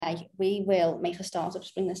Okay, we will make a start. I'll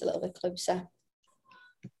just bring this a little bit closer.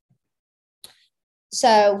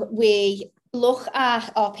 So we look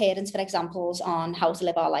at our parents for examples on how to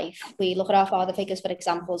live our life. We look at our father figures for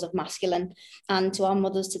examples of masculine, and to our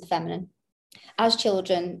mothers to the feminine. As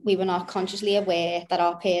children, we were not consciously aware that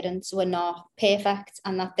our parents were not perfect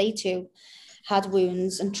and that they too had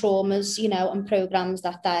wounds and traumas, you know, and programs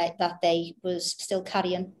that they was still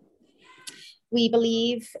carrying. We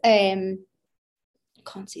believe, can't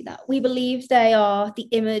see that. We believe they are the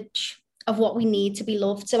image of what we need to be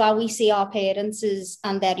loved. So how we see our parents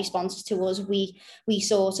and their responses to us, we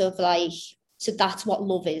sort of like, so that's what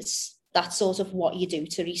love is. That's sort of what you do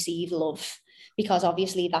to receive love, because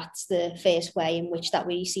obviously that's the first way in which that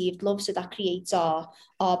we received love. So that creates our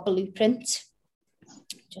blueprint.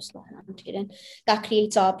 Just letting that get in. That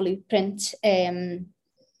creates our blueprint.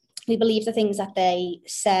 We believe the things that they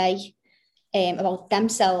say about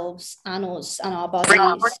themselves and us and our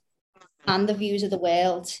bodies and the views of the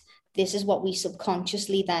world. This is what we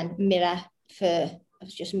subconsciously then mirror for, I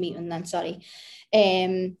was just muting then, sorry.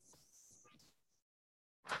 And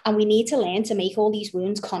we need to learn to make all these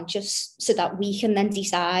wounds conscious so that we can then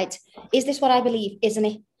decide, is this what I believe? Isn't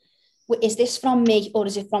it? Is this from me or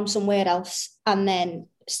is it from somewhere else? And then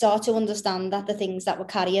start to understand that the things that we're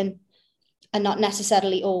carrying are not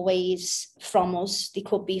necessarily always from us. They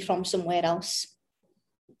could be from somewhere else.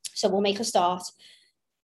 So we'll make a start.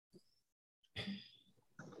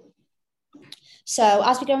 So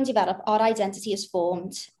as we grow and develop, our identity is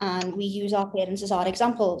formed and we use our parents as our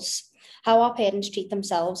examples. How our parents treat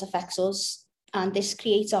themselves affects us, and this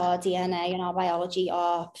creates our DNA and our biology,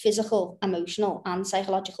 our physical, emotional and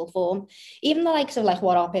psychological form. Even the likes of like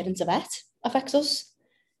what our parents have ate affects us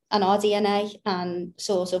and our DNA and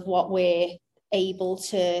sort of what we're able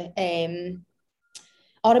to,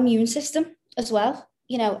 our immune system as well.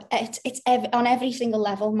 You know, it's on every single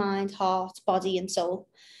level, mind, heart, body and soul.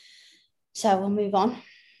 So we'll move on.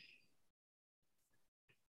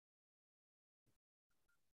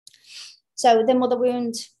 So the mother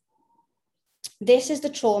wound. This is the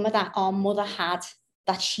trauma that our mother had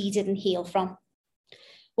that she didn't heal from.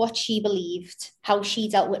 What she believed, how she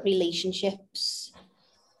dealt with relationships,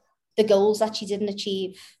 the goals that she didn't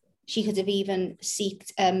achieve. She could have even sought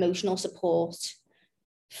emotional support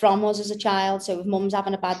from us as a child. So if mum's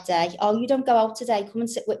having a bad day, oh, you don't go out today, come and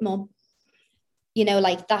sit with mum. You know,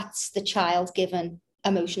 like that's the child given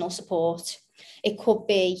emotional support. It could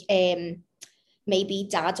be maybe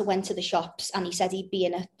dad went to the shops and he said he'd be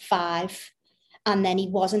in a 5 and then he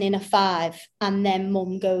wasn't in a 5 and then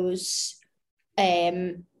mum goes,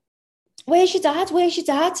 where's your dad? Where's your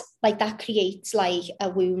dad? Like that creates like a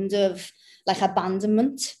wound of like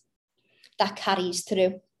abandonment that carries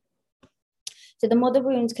through. So the mother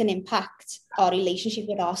wound can impact our relationship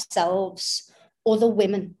with ourselves, other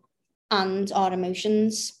women, and our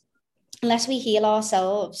emotions. Unless we heal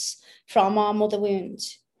ourselves from our mother wound,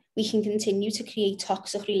 we can continue to create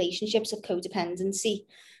toxic relationships of codependency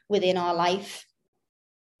within our life.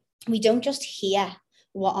 We don't just hear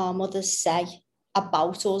what our mothers say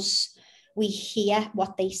about us, we hear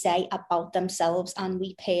what they say about themselves and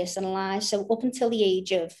we personalize. So up until the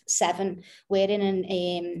age of 7, we're in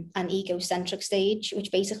an egocentric stage,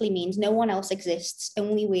 which basically means no one else exists,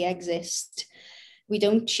 only we exist. We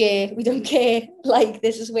don't share, we don't care, like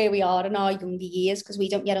this is where we are in our younger years because we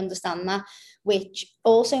don't yet understand that, which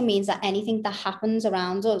also means that anything that happens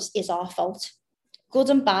around us is our fault. Good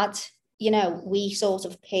and bad, you know, we sort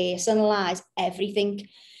of personalize everything.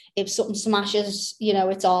 If something smashes, you know,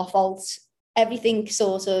 it's our fault. Everything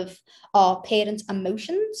sort of, our parents'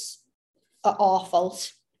 emotions are our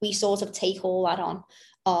fault. We sort of take all that on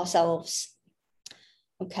ourselves.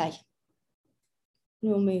 Okay,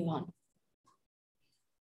 we'll move on.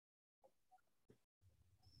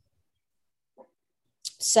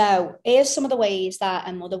 So here's some of the ways that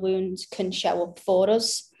a mother wound can show up for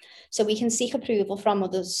us. So we can seek approval from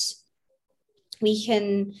others. We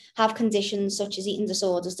can have conditions such as eating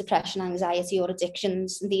disorders, depression, anxiety, or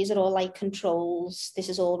addictions. And these are all like controls. This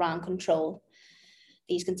is all around control.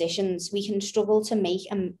 These conditions, we can struggle to make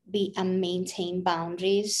and maintain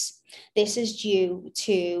boundaries. This is due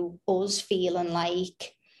to us feeling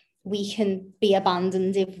like we can be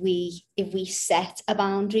abandoned if we set a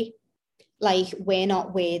boundary. Like we're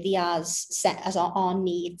not worthy as our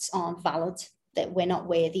needs aren't valid, that we're not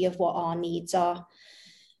worthy of what our needs are.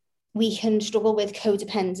 We can struggle with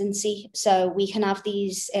codependency. So we can have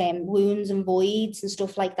these wounds and voids and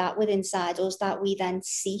stuff like that within inside us that we then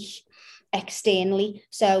seek externally.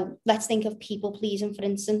 So let's think of people pleasing, for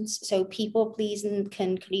instance. So people pleasing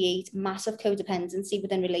can create massive codependency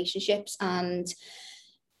within relationships and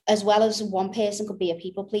as well as one person could be a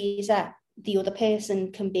people pleaser, the other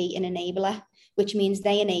person can be an enabler, which means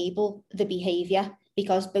they enable the behavior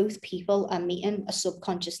because both people are meeting a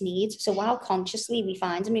subconscious need. So while consciously we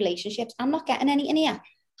find in relationships, I'm not getting anything here.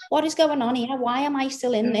 What is going on here? Why am I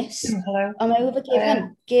still in this? Hello. I'm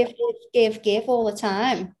overgiving, give all the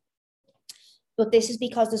time. But this is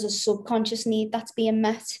because there's a subconscious need that's being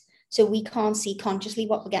met. So we can't see consciously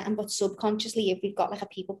what we're getting, but subconsciously, if we've got like a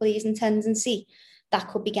people pleasing tendency, that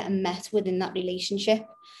could be getting met within that relationship.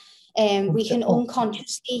 We can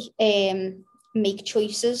unconsciously make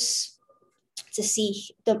choices to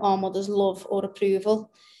seek our mother's love or approval.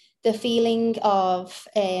 The feeling of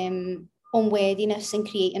unworthiness in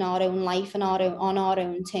creating our own life and on our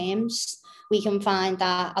own terms. We can find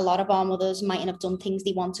that a lot of our mothers mightn't have done things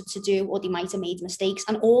they wanted to do, or they might have made mistakes.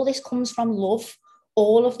 And all this comes from love.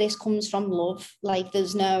 All of this comes from love. Like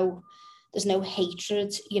there's no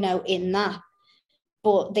hatred, in that.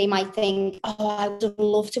 But they might think, oh, I would have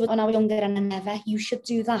loved to when I was younger and I never. You should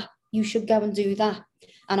do that. You should go and do that.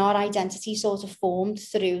 And our identity sort of formed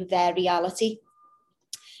through their reality.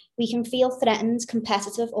 We can feel threatened,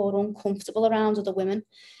 competitive, or uncomfortable around other women,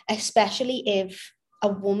 especially if a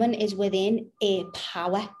woman is within a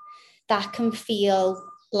power. That can feel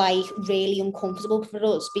like really uncomfortable for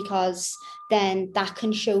us, because then that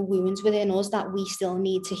can show wounds within us that we still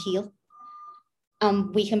need to heal.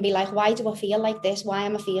 And we can be like, why do I feel like this? Why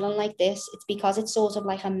am I feeling like this? It's because it's sort of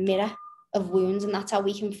like a mirror of wounds, and that's how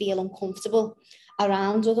we can feel uncomfortable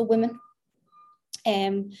around other women.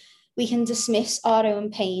 We can dismiss our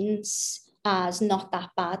own pains as not that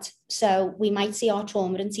bad. So we might see our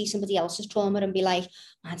trauma and see somebody else's trauma and be like,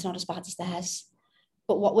 mine's not as bad as theirs.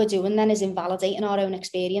 But what we're doing then is invalidating our own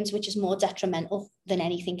experience, which is more detrimental than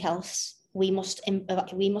anything else. We must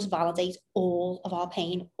validate all of our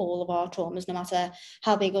pain, all of our traumas, no matter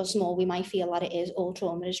how big or small we might feel that it is. All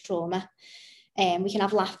trauma is trauma. We can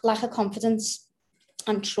have lack of confidence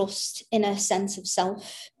and trust in a sense of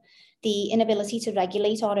self. The inability to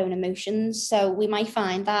regulate our own emotions. So we might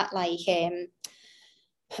find that like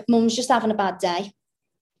mum's just having a bad day.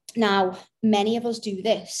 Now, many of us do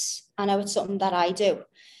this. I know it's something that I do.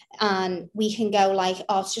 And we can go like,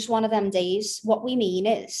 oh, it's just one of them days. What we mean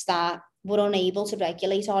is that we're unable to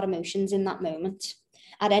regulate our emotions in that moment.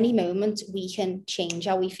 At any moment, we can change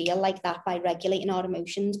how we feel like that by regulating our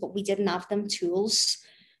emotions, but we didn't have them tools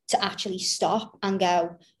to actually stop and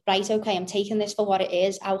go, right, okay, I'm taking this for what it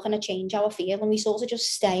is. How can I change how I feel? And we sort of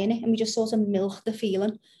just stay in it, and we just sort of milk the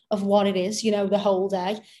feeling of what it is, the whole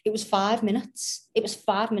day. It was 5 minutes.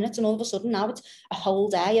 And all of a sudden now it's a whole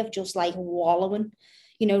day of just like wallowing,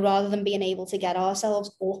 rather than being able to get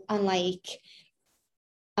ourselves up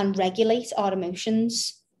and regulate our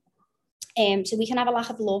emotions. So we can have a lack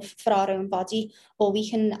of love for our own body, or we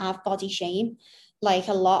can have body shame. Like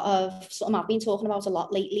a lot of something I've been talking about a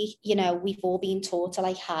lot lately, we've all been taught to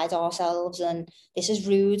like hide ourselves, and this is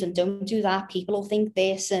rude and don't do that. People will think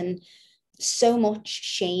this, and so much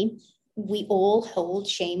shame. We all hold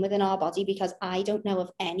shame within our body, because I don't know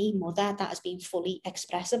of any mother that has been fully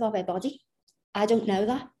expressive of her body. I don't know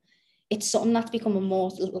that. It's something that's becoming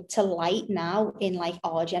more to light now in like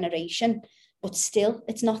our generation, but still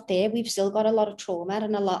it's not there. We've still got a lot of trauma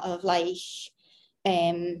and a lot of like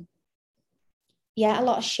a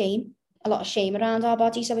lot of shame around our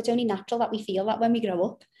body. So it's only natural that we feel that when we grow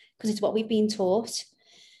up, because it's what we've been taught.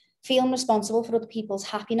 Feeling responsible for other people's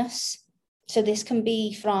happiness. So this can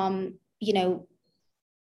be from,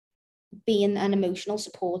 being an emotional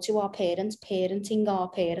support to our parents, parenting our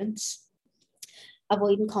parents,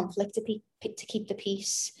 avoiding conflict to keep the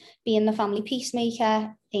peace, being the family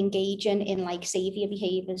peacemaker, engaging in like savior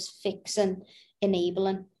behaviours, fixing,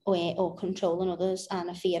 enabling, or controlling others, and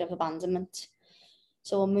a fear of abandonment.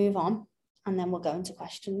 So we'll move on, and then we'll go into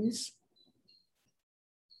questions.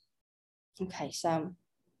 Okay, so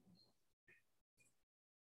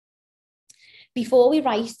before we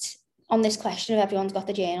write on this question, if everyone's got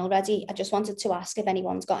the journal ready, I just wanted to ask if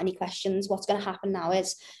anyone's got any questions. What's going to happen now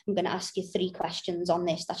is I'm going to ask you 3 questions on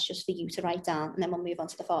this. That's just for you to write down, and then we'll move on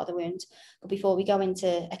to the father wound. But before we go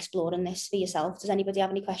into exploring this for yourself, does anybody have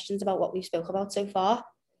any questions about what we've spoke about so far?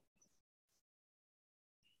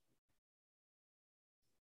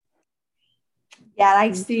 Yeah,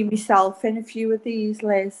 I see myself in a few of these,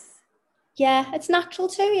 Liz. Yeah, it's natural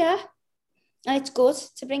too, yeah. And it's good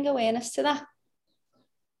to bring awareness to that.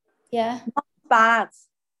 Yeah. Not bad.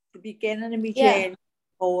 The beginning of my journey,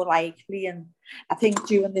 more likely. And I think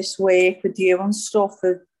doing this work with you and stuff,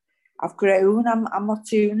 I've grown. I'm not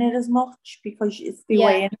doing it as much because it's the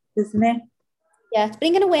awareness, isn't it? Yeah, it's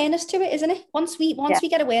bringing awareness to it, isn't it? Once we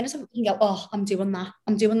get awareness of it, we can go, oh, I'm doing that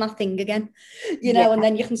thing again, and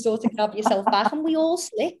then you can sort of grab yourself back, and we all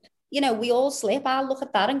slip. I'll look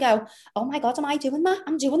at that and go, oh my God, am I doing that?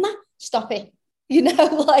 I'm doing that. Stop it.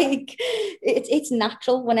 Like it's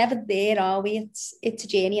natural whenever there are we. It's a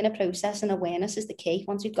journey and a process, and awareness is the key.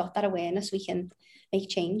 Once we've got that awareness, we can make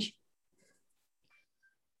change.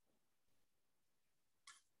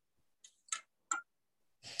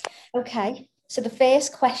 Okay, so the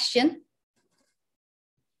first question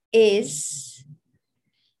is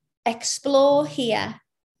explore here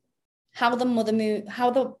how the mother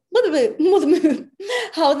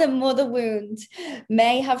wound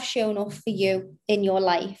may have shown up for you in your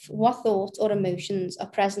life. What thoughts or emotions are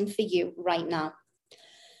present for you right now?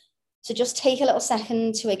 So just take a little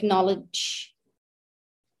second to acknowledge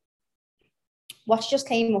what just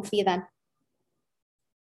came up for you then.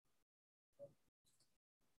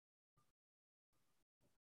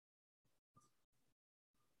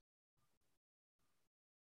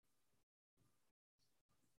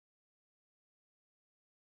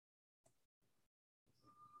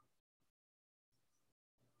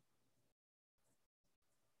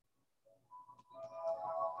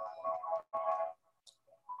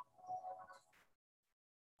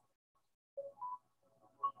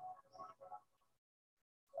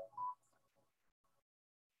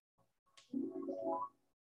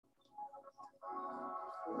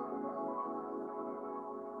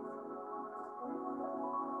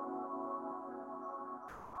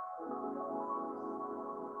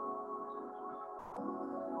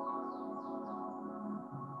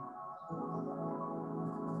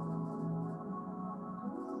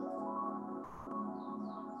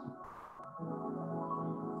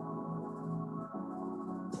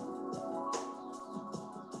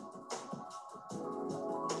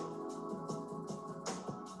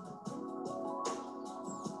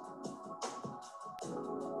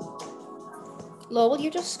 Laura, will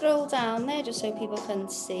you just scroll down there just so people can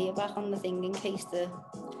see you back on the thing in case they're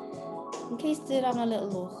having a little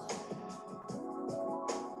look.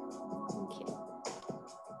 Thank you.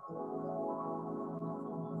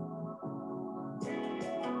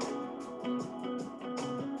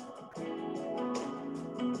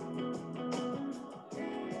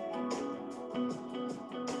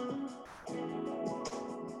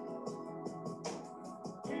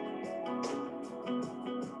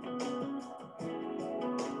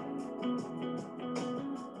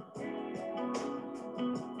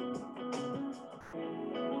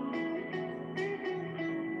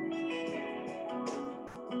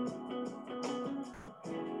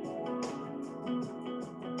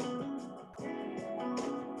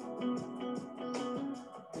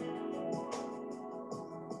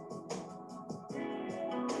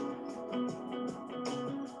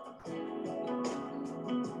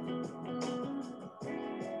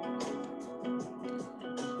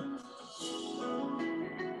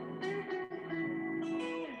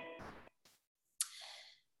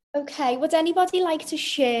 Okay, would anybody like to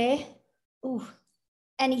share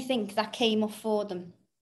anything that came up for them?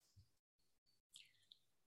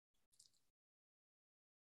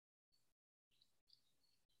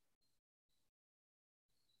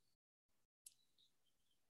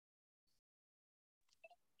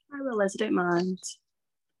 I will, Liz, I don't mind.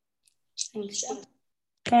 Thanks.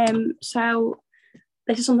 So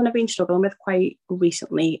this is something I've been struggling with quite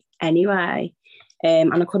recently anyway.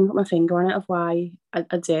 And I couldn't put my finger on it of why I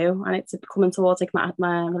do. And it's coming towards like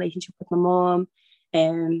my relationship with my mum.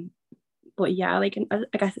 But yeah, like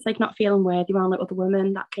I guess it's like not feeling worthy around like other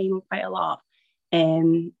women. That came up quite a lot.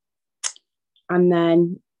 And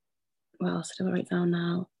then what else did I write down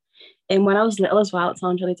now? And when I was little as well, it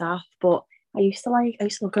sounds really daft, but I used to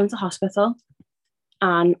love going to hospital.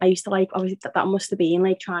 And I used to like, obviously that must have been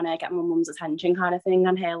like trying to get my mum's attention kind of thing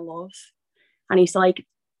and her love. And I used to like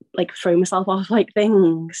throw myself off like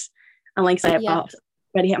things and like say, I've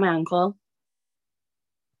already hit my ankle.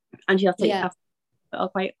 And she had to take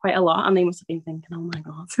quite a lot. And they must have been thinking, oh my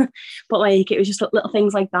God. But like, it was just little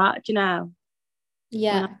things like that, you know?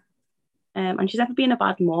 Yeah. And she's never been a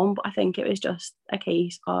bad mum, but I think it was just a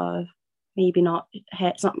case of maybe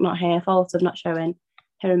it's not her fault of not showing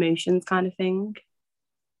her emotions kind of thing.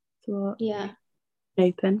 So,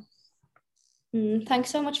 open. Thanks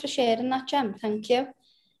so much for sharing that, Jem. Thank you.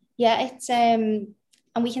 Yeah, it's and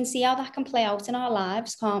we can see how that can play out in our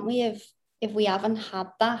lives, can't we? If we haven't had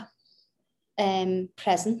that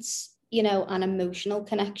presence, an emotional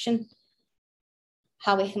connection,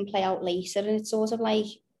 how it can play out later. And it's sort of like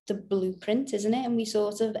the blueprint, isn't it? And we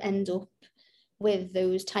sort of end up with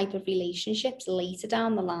those type of relationships later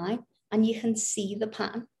down the line, and you can see the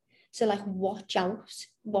pattern. So like watch out,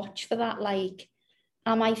 watch for that. Like,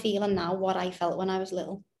 am I feeling now what I felt when I was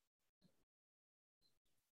little?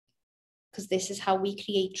 Because this is how we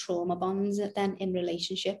create trauma bonds then in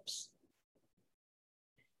relationships.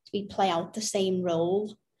 We play out the same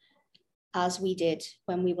role as we did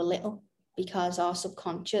when we were little, because our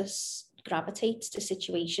subconscious gravitates to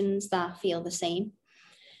situations that feel the same,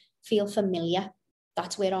 feel familiar.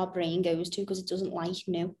 That's where our brain goes to, because it doesn't like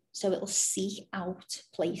new. So it'll seek out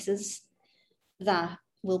places that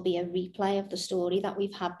will be a replay of the story that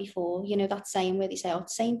we've had before. You know, that saying where they say, oh,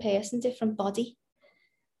 same person, different body.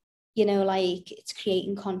 You know, like it's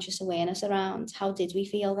creating conscious awareness around how did we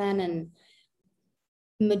feel then. And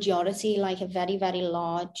majority, like a very, very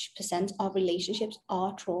large percent of relationships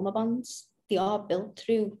are trauma bonds. They are built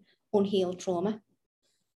through unhealed trauma.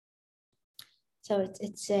 So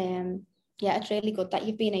it's really good that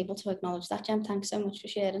you've been able to acknowledge that, Jem. Thanks so much for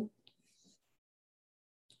sharing.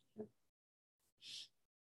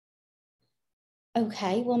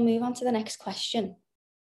 Okay, we'll move on to the next question.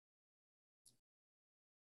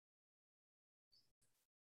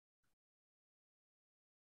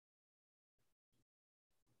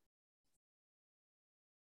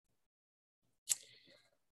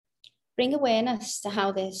 Bring awareness to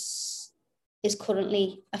how this is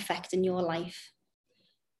currently affecting your life.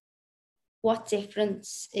 What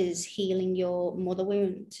difference is healing your mother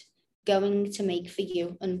wound going to make for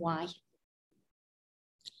you, and why?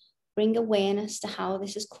 Bring awareness to how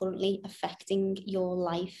this is currently affecting your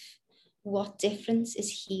life. What difference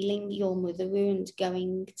is healing your mother wound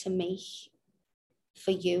going to make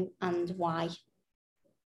for you, and why?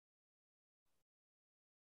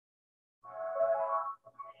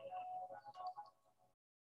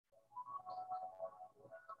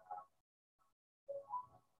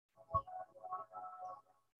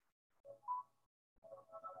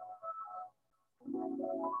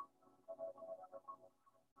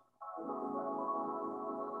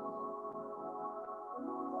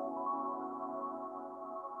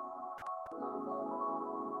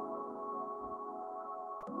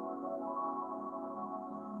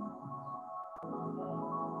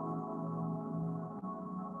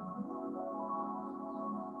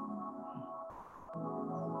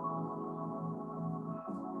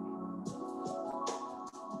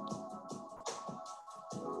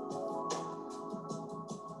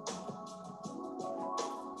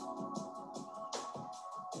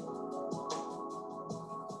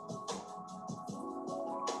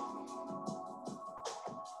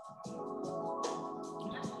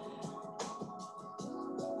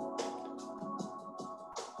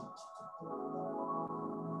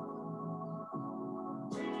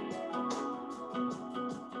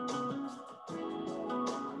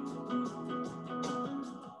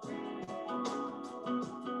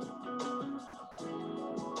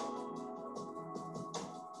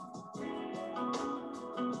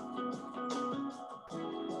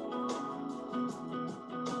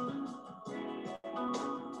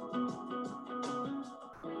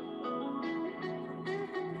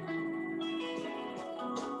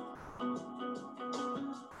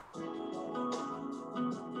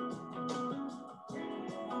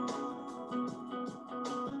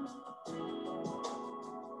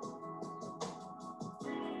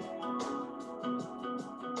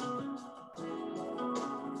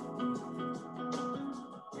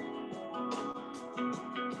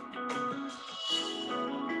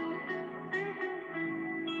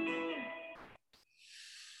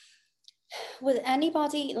 Would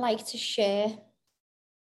anybody like to share?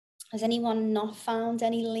 Has anyone not found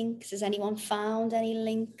any links? Has anyone found any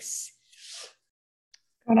links?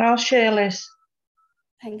 And I'll share, Liz.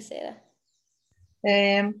 Thanks, Sarah.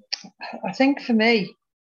 I think for me,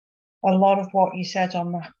 a lot of what you said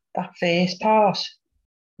on that first part,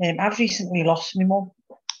 I've recently lost my mum,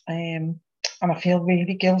 and I feel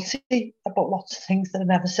really guilty about lots of things that I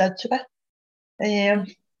never said to her.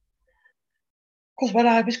 Because when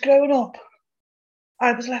I was growing up,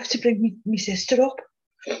 I was left to bring my sister up.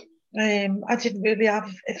 I didn't really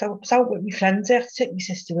have, if I was out with my friends, I had to take my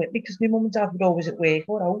sister with me because my mum and dad were always at work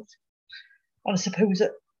or out. And I suppose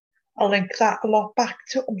that I link that a lot back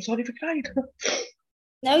to, I'm sorry for crying.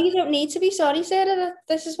 No, you don't need to be sorry, Sarah.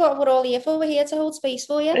 This is what we're all here for. We're here to hold space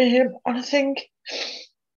for you. And I think,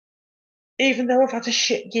 even though I've had a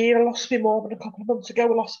shit year, I lost my mum, and a couple of months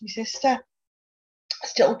ago I lost my sister, I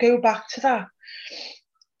still go back to that,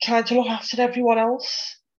 trying to look after everyone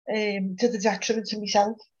else, to the detriment of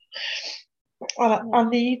myself. And I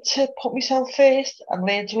need to put myself first and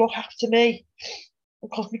learn to look after me,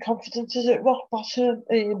 because my confidence is at rock bottom.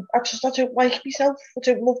 I don't like myself. I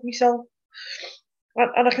don't love myself.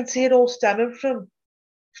 And I can see it all stemming from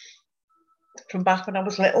from back when I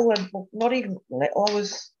was little, and not even little, I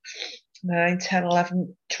was 9, 10,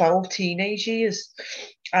 11, 12 teenage years.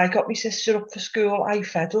 I got my sister up for school, I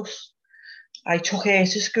fed us. I took her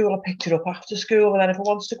to school, I picked her up after school, and then if I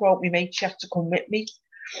wanted to go out with my mate, she had to come with me.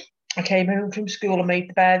 I came home from school and made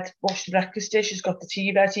the bed, washed the breakfast dishes, got the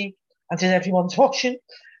tea ready, and did everyone's washing,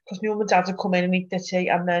 because my mum and dad would come in and eat their tea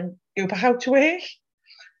and then go back out to work.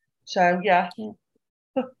 So, yeah.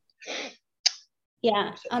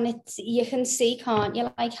 Yeah, and it's, you can see, can't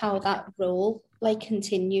you, like how that role like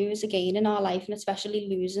continues again in our life, and especially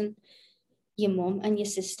losing your mum and your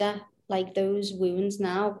sister, like those wounds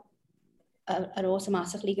now are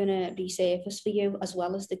automatically going to resurface for you, as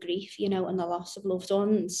well as the grief, you know, and the loss of loved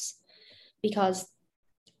ones, because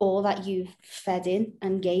all that you've fed in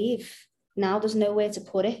and gave, now there's nowhere to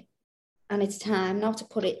put it, and it's time now to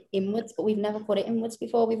put it inwards, but we've never put it inwards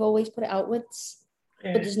before, we've always put it outwards.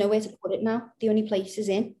 Yeah. But there's nowhere to put it now. The only place is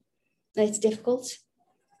in. And it's difficult.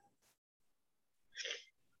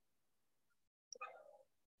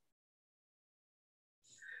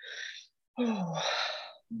 Oh.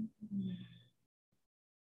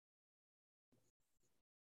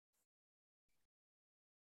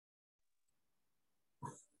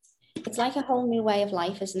 It's like a whole new way of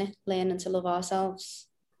life, isn't it? Learning to love ourselves.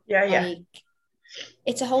 Yeah, like, yeah.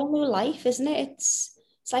 It's a whole new life, isn't it? It's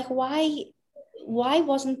like, why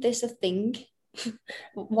wasn't this a thing?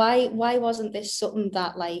 why wasn't this something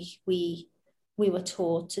that like we were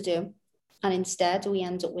taught to do? And instead we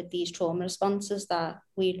end up with these trauma responses that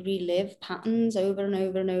we relive patterns over and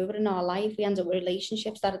over and over in our life. We end up with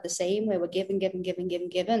relationships that are the same, where we're giving.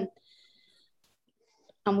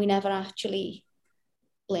 And we never actually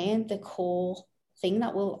learn the core thing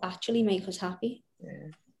that will actually make us happy.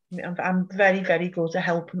 Yeah. I'm very, very good at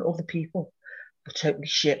helping other people, but totally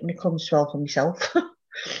shit when it comes to helping myself.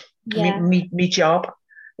 Yeah. Me job,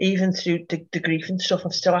 even through the grief and stuff,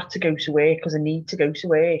 I've still had to go to work because I need to go to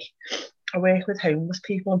work. I work with homeless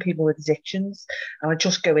people and people with addictions, and I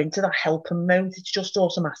just go into that helping mode. It's just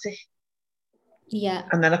automatic. Yeah.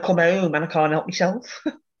 And then I come home and I can't help myself.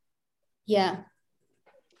 Yeah.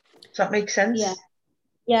 Does that make sense?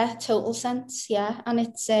 Yeah, total sense. Yeah, and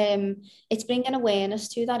it's bringing awareness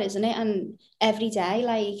to that, isn't it? And every day,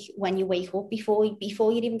 like when you wake up, before you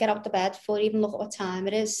even get out of bed, before you even look at what time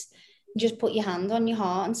it is, just put your hand on your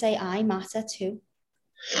heart and say, I matter too.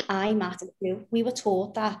 I matter too. We were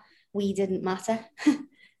taught that we didn't matter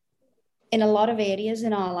in a lot of areas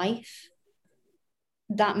in our life.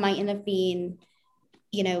 That mightn't have been,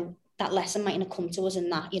 you know, that lesson mightn't have come to us in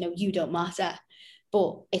that, you know, you don't matter.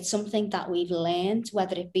 But it's something that we've learned,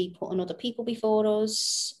 whether it be putting other people before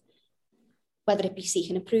us, whether it be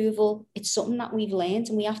seeking approval. It's something that we've learned,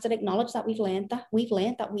 and we have to acknowledge that we've learned that. We've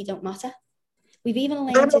learned that we don't matter. We've even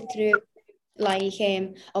learned it through, like,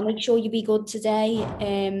 I'll make sure you be good today.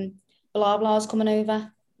 Blah, blah's coming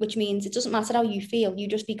over, which means it doesn't matter how you feel. You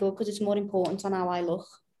just be good, because it's more important on how I look.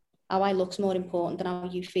 How I look's more important than how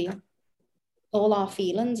you feel. All our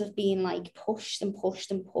feelings have been like pushed and pushed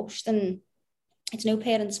and pushed, and it's no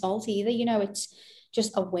parent's fault either, you know. It's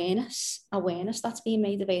just awareness that's being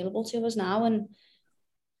made available to us now, and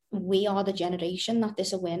we are the generation that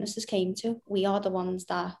this awareness has came to. We are the ones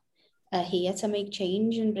that are here to make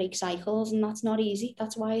change and break cycles, and that's not easy.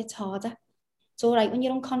 That's why it's harder. It's all right when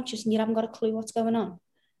you're unconscious and you haven't got a clue what's going on,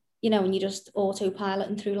 you know, and you're just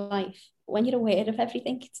autopiloting through life. But when you're aware of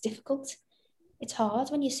everything, it's difficult. It's hard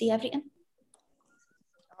when you see everything.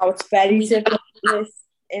 Oh, it's very difficult,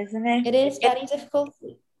 isn't it? It is very difficult.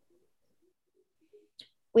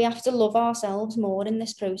 We have to love ourselves more in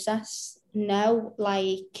this process. No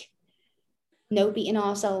beating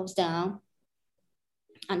ourselves down,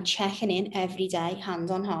 and checking in every day, hand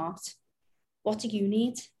on heart. What do you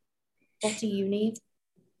need? What do you need?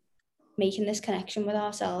 Making this connection with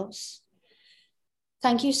ourselves.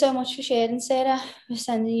 Thank you so much for sharing, Sarah. We're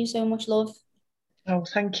sending you so much love. Oh,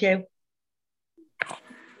 thank you.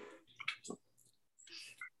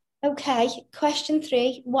 Okay, question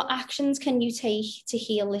 3. What actions can you take to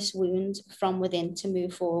heal this wound from within to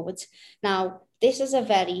move forward? Now, this is a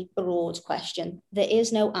very broad question. There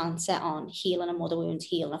is no answer on healing a mother wound,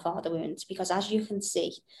 healing a father wound, because as you can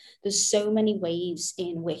see, there's so many ways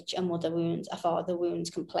in which a mother wound, a father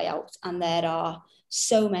wound can play out. And there are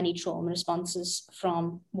so many trauma responses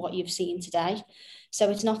from what you've seen today.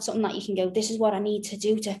 So it's not something that you can go, this is what I need to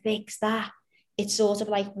do to fix that. It's sort of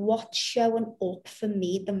like, what's showing up for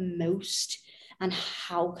me the most, and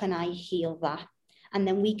how can I heal that? And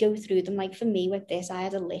then we go through them. Like for me with this, I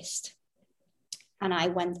had a list and I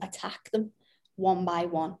went attack them one by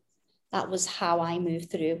one. That was how I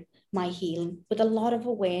moved through my healing, with a lot of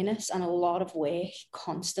awareness and a lot of work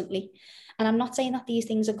constantly. And I'm not saying that these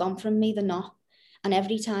things are gone from me, they're not. And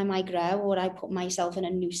every time I grow or I put myself in a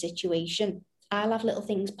new situation, I'll have little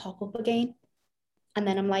things pop up again. And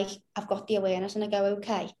then I'm like, I've got the awareness, and I go,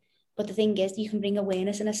 okay. But the thing is, you can bring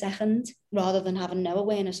awareness in a second rather than having no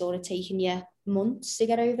awareness or it taking you months to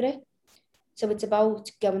get over it. So it's about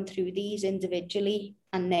going through these individually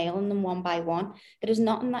and nailing them one by one. There is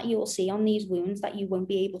nothing that you will see on these wounds that you won't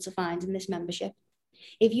be able to find in this membership.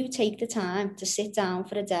 If you take the time to sit down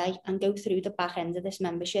for a day and go through the back end of this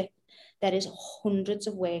membership, there is hundreds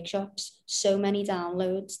of workshops, so many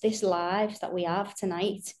downloads. This live that we have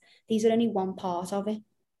tonight, these are only one part of it.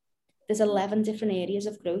 There's 11 different areas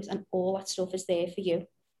of growth, and all that stuff is there for you.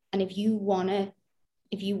 And if you wanna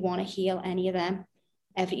heal any of them,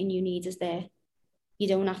 everything you need is there. You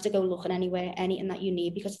don't have to go looking anywhere, anything that you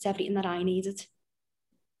need, because it's everything that I needed.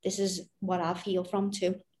 This is what I've healed from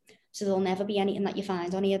too. So there'll never be anything that you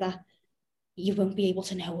find on here that you won't be able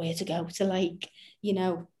to know where to go to, like, you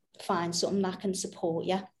know, find something that can support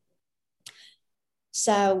you.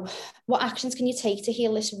 So what actions can you take to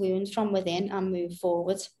heal this wound from within and move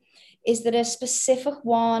forward? Is there a specific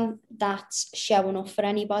one that's showing up for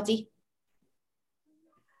anybody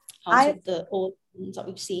out of all the ones that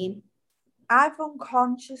we've seen? I've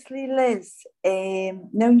unconsciously, Liz,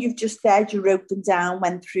 knowing you've just said you wrote them down,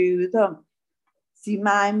 went through them. See,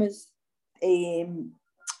 mine was the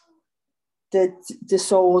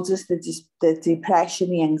disorders, the depression,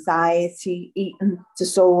 the anxiety, eating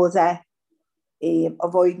disorder,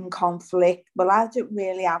 avoiding conflict. Well, I don't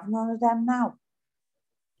really have none of them now.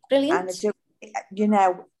 Brilliant. And I don't, you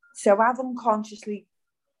know, so I've unconsciously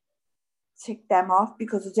ticked them off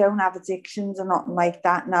because I don't have addictions or nothing like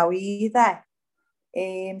that now either.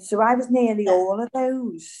 So I was nearly all of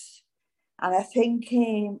those. And I think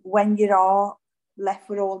when you are left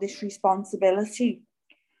with all this responsibility,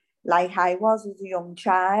 like I was as a young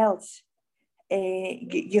child,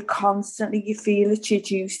 you constantly, you feel it's your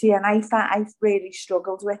duty. And I really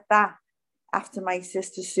struggled with that after my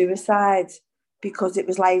sister's suicide, because it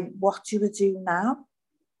was like, what do we do now?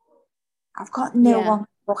 I've got no one to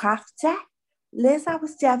look after. Liz, I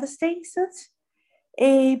was devastated.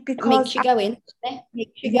 Because it makes you go in.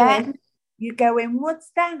 You go inwards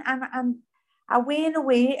then. And I went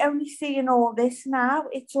away only seeing all this now.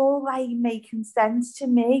 It's all like making sense to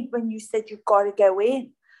me when you said you've got to go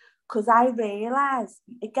in. Because I realised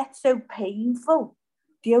it gets so painful.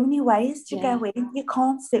 The only way is to go in. You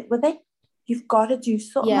can't sit with it. You've got to do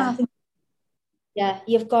something. Yeah,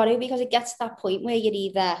 you've got to, because it gets to that point where you're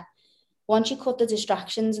either, once you cut the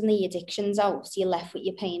distractions and the addictions out, you're left with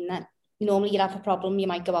your pain then. Normally you'd have a problem, you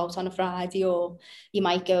might go out on a Friday, or you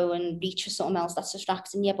might go and reach for something else that's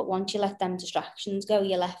distracting you, but once you let them distractions go,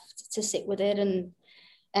 you're left to sit with it. And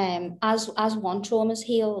as one trauma's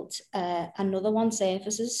healed, another one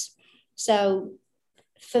surfaces. So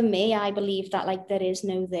for me, I believe that, like, there is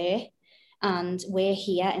no there, and we're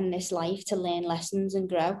here in this life to learn lessons and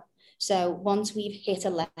grow. So once we've hit a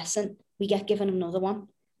lesson, we get given another one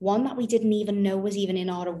that we didn't even know was even in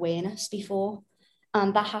our awareness before.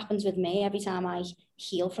 And that happens with me. Every time I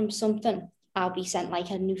heal from something, I'll be sent like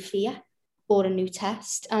a new fear or a new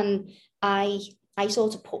test. And I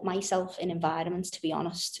sort of put myself in environments, to be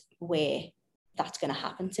honest, where that's going to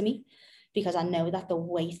happen to me, because I know that the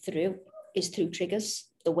way through is through triggers.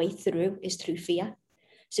 The way through is through fear.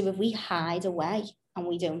 So if we hide away and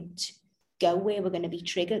we don't go where we're going to be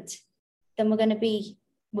triggered, then we're going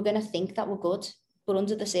to think that we're good, but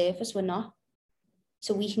under the surface we're not.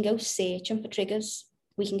 So we can go searching for triggers.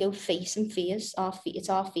 We can go facing fears. It's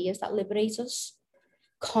our fears that liberate us.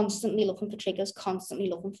 Constantly looking for triggers, constantly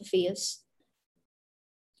looking for fears.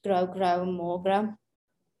 Grow, and more grow.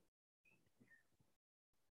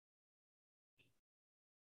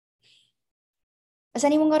 Has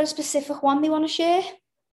anyone got a specific one they want to share?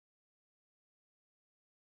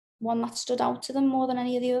 One that stood out to them more than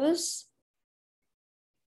any of the others?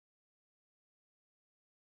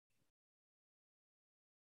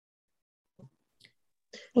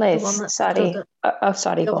 Liz, sorry.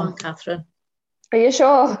 Sorry, Go on, Catherine. Are you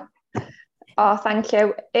sure? Oh, thank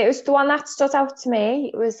you. It was the one that stood out to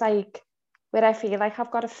me. It was like where I feel like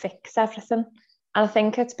I've got to fix everything. And I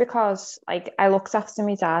think it's because, like, I looked after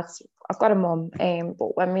my dad. I've got a mum,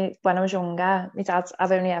 but when I was younger,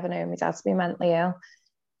 I've only ever known my dad to be mentally ill.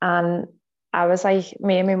 And I was like,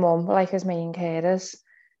 me and my mum were like his main carers.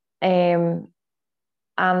 And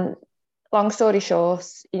long story short,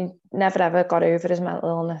 he never ever got over his mental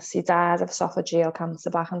illness. He died of esophageal cancer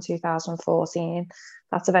back in 2014.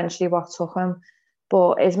 That's eventually what took him.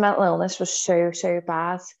 But his mental illness was so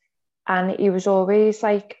bad. And he was always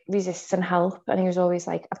like resisting help, and he was always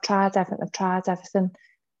like, I've tried everything.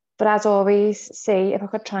 But I'd always see if I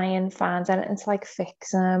could try and find anything to like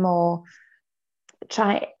fix him, or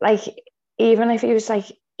try, like, even if he was like,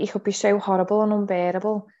 he could be so horrible and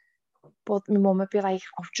unbearable, but my mum would be like,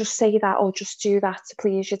 oh, just say that, or just do that to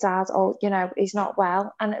please your dad, or, you know, he's not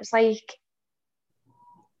well. And it was like,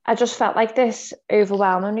 I just felt like this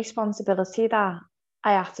overwhelming responsibility that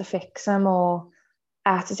I had to fix him, or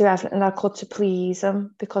I had to do everything I could to please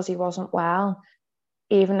him because he wasn't well,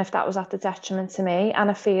 even if that was at the detriment to me. And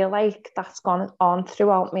I feel like that's gone on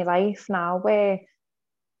throughout my life now, where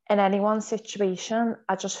in anyone's situation,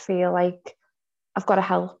 I just feel like I've got to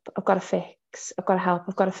help, I've got to fix, I've got to help,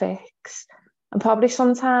 I've got to fix. And probably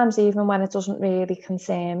sometimes, even when it doesn't really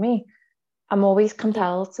concern me, I'm always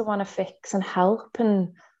compelled to want to fix and help,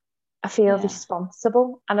 and I feel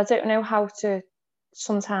responsible. And I don't know how to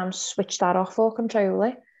sometimes switch that off or control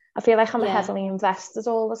it. I feel like I'm heavily invested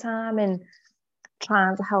all the time in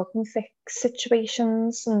trying to help and fix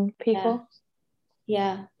situations and people.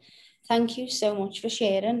 Yeah. Thank you so much for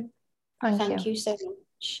sharing. Thank you so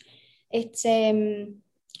much. It's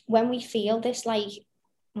when we feel this like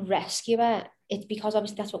rescuer, it's because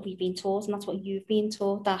obviously that's what we've been taught, and that's what you've been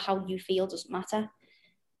taught, that how you feel doesn't matter.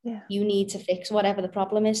 Yeah. You need to fix whatever the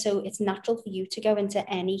problem is. So it's natural for you to go into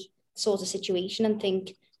any sort of situation and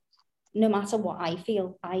think, no matter what I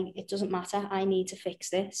feel, it doesn't matter, I need to fix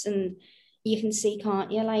this. And you can see,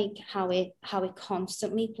 can't you, like how it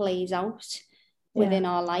constantly plays out within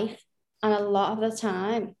our life. And a lot of the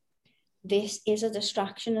time, this is a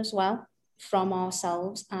distraction as well from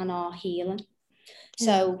ourselves and our healing.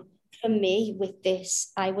 So for me, with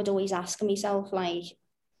this, I would always ask myself, like,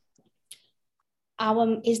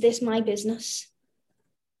 is this my business?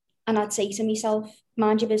 And I'd say to myself,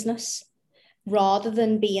 mind your business, rather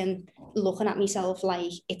than looking at myself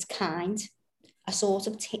like it's kind. I sort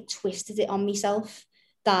of twisted it on myself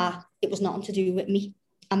that it was nothing to do with me,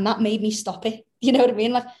 and that made me stop it. You know what I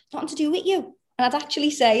mean? Like, nothing to do with you. And I'd actually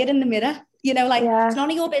say it in the mirror, you know, like, it's none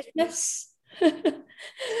of your business.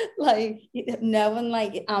 Like, knowing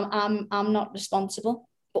like I'm not responsible.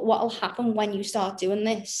 But what'll happen when you start doing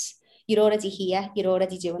this, you're already here, you're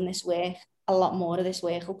already doing this work, a lot more of this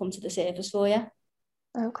work will come to the surface for you.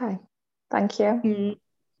 Okay, thank you.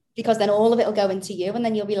 Because then all of it will go into you, and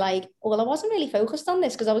then you'll be like, well, I wasn't really focused on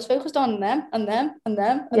this because I was focused on them and them and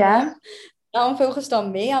them and them. Now I'm focused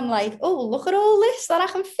on me. I'm like, oh, look at all this that I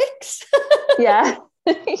can fix. Yeah.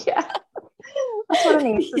 That's what I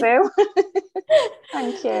need to do.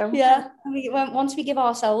 Thank you. Yeah. I mean, once we give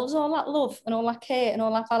ourselves all that love and all that care and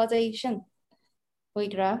all that validation, we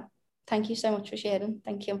grow. Thank you so much for sharing.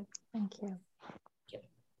 Thank you. Thank you.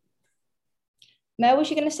 Mel, was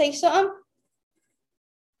you going to say something?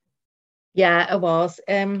 Yeah, I was.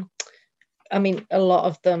 I mean, a lot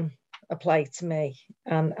of them apply to me,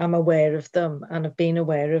 and I'm aware of them, and I've been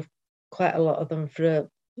aware of quite a lot of them for a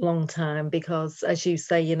long time, because, as you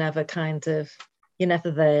say, you're never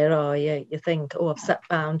there, are you? You think, oh, I've set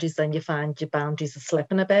boundaries, then you find your boundaries are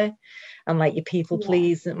slipping a bit, and like your people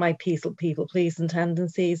pleasing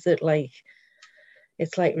tendencies, that like,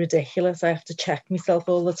 it's like ridiculous. I have to check myself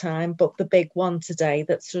all the time. But the big one today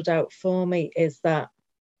that stood out for me is that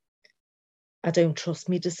I don't trust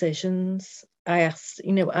my decisions. I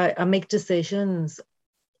make decisions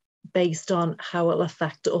based on how it'll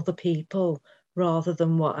affect other people rather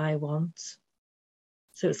than what I want.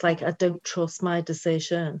 So it's like, I don't trust my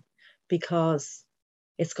decision because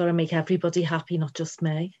it's got to make everybody happy, not just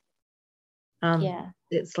me. And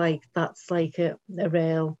it's like, that's like a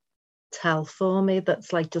real tell for me,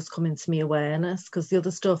 that's like just coming to me awareness, because the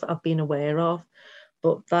other stuff I've been aware of,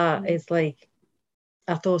 but that is like,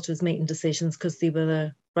 I thought I was making decisions because they were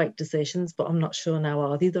the right decisions, but I'm not sure now,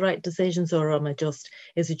 are they the right decisions, or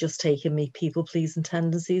is it just taking me people-pleasing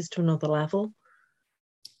tendencies to another level?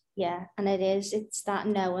 Yeah, and it's that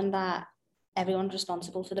knowing that everyone's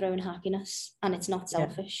responsible for their own happiness, and it's not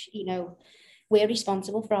selfish. You know, we're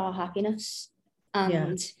responsible for our happiness,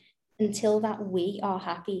 and until that we are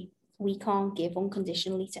happy, we can't give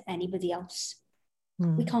unconditionally to anybody else.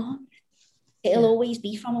 We can't. It'll always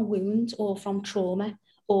be from a wound or from trauma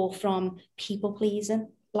or from people pleasing.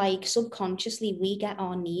 Like, subconsciously, we get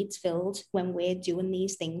our needs filled when we're doing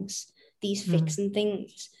these things. These fixing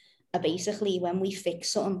things are basically, when we fix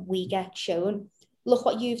something, we get shown, look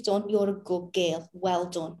what you've done, you're a good girl, well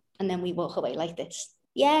done. And then we walk away like this.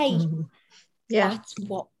 Yay! That's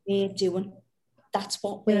what we're doing. That's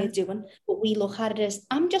what we're doing. But we look at it as,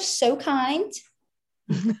 I'm just so kind.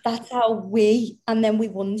 That's how and then we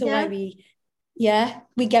wonder why we Yeah,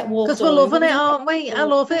 we get walked because we're all over. loving it, aren't we? I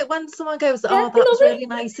love it when someone goes, Yeah, "Oh, that was love it. really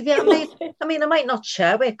nice of you." I mean, I might not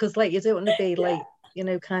show it because, like, you don't want to be like, you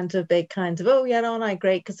know, kind of big, kind of, "Oh yeah, aren't I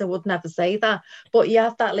great?" Because I would never say that. But you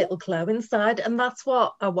have that little glow inside, and that's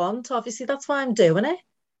what I want. Obviously, that's why I'm doing it.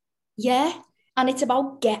 Yeah, and it's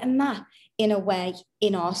about getting that in a way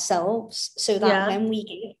in ourselves, so that Yeah. when we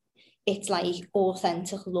give, it's like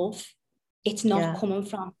authentic love. It's not Yeah. coming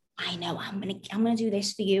from, I know I'm gonna do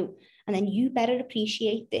this for you, and then you better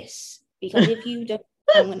appreciate this, because if you don't,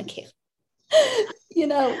 I'm gonna kill. You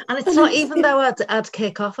know. And it's not even though I'd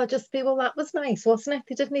kick off, I'd just be, well, that was nice, wasn't it?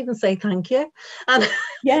 They didn't even say thank you. And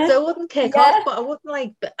Yeah. so I wouldn't kick off, but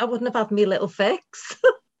I wouldn't have had me little fix.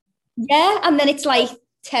 Yeah, and then it's like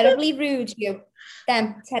terribly rude,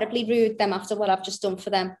 terribly rude them after what I've just done for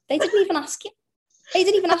them. They didn't even ask you. They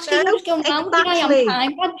didn't even ask you. You're just going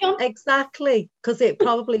round. Exactly, because it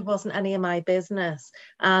probably wasn't any of my business.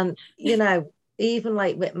 And, you know, even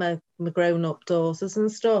like with my grown-up daughters and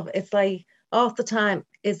stuff, it's like, half the time,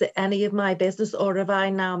 is it any of my business, or have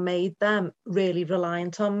I now made them really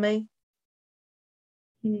reliant on me?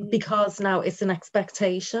 Because now it's an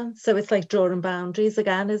expectation. So it's like drawing boundaries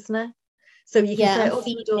again, isn't it? So you can say, oh,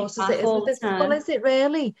 my daughters, it isn't this. Well, is it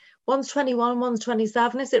really? One's 21, one's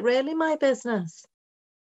 27. Is it really my business?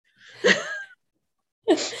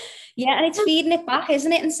 Yeah, and it's feeding it back,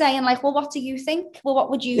 isn't it? And saying like, well, what do you think? Well, what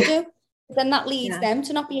would you do? Then that leads them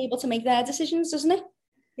to not be able to make their decisions, doesn't it?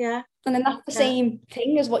 Yeah. And then that's the same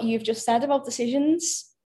thing as what you've just said about decisions.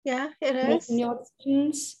 Yeah, it is. Making your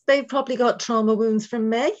decisions. They've probably got trauma wounds from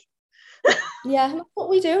me. Yeah, that's what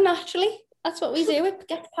we do naturally. That's what we do. It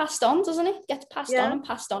gets passed on, doesn't it? It gets passed on and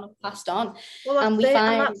passed on and passed on. Well, that's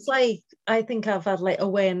and that's like, I think I've had like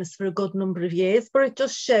awareness for a good number of years, but it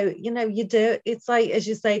just shows, you know, you do. It's like, as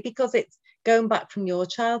you say, because it's going back from your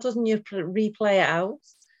childhood and you replay it out.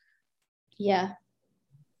 Yeah.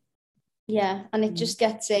 Yeah, and it just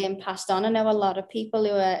gets passed on. I know a lot of people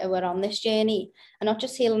who are on this journey are not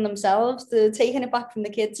just healing themselves, they're taking it back from the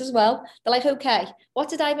kids as well. They're like, okay, what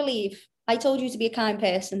did I believe? I told you to be a kind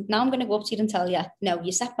person. Now I'm going to go up to you and tell you, no,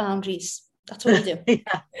 you set boundaries. That's what you do.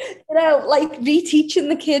 Yeah. You know, like reteaching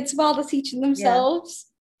the kids while they're teaching themselves.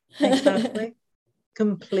 Yeah. Exactly.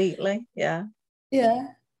 Completely. Yeah. Yeah.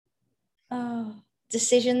 Oh,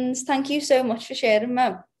 decisions. Thank you so much for sharing,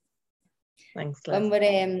 Mo. Thanks, Liz. When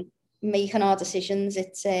we're making our decisions,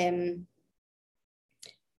 it's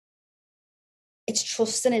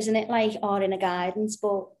trusting, isn't it? Like our inner guidance,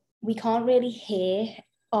 but we can't really hear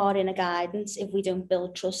our inner guidance if we don't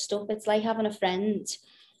build trust up. It's like having a friend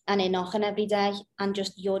and they're knocking every day and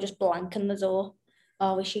you're just blanking the door.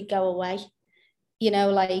 Oh, we should go away. You know,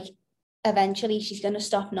 like eventually she's going to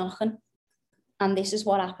stop knocking. And this is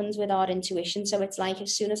what happens with our intuition. So it's like,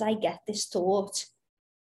 as soon as I get this thought,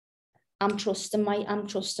 I'm trusting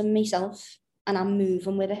myself and I'm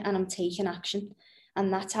moving with it and I'm taking action.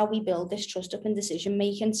 And that's how we build this trust up in decision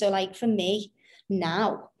making. So like for me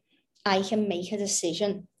now, I can make a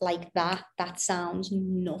decision like that. That sounds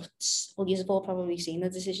nuts. Well, you've all probably seen the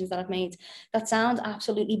decisions that I've made. That sounds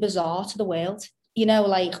absolutely bizarre to the world. You know,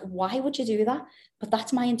 like, why would you do that? But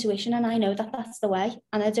that's my intuition and I know that that's the way.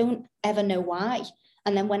 And I don't ever know why.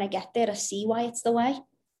 And then when I get there, I see why it's the way.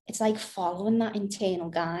 It's like following that internal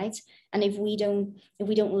guide. And if we don't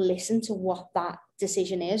listen to what that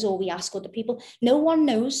decision is, or we ask other people, no one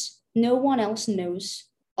else knows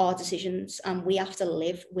our decisions, and we have to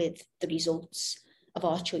live with the results of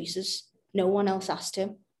our choices. No one else has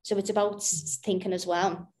to. So it's about thinking as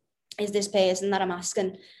well, is this person that I'm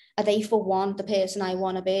asking, are they, for one, the person I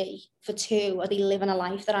want to be? For two, are they living a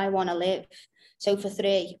life that I want to live? So for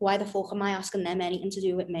three, why the fuck am I asking them anything to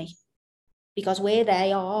do with me? Because where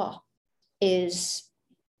they are is,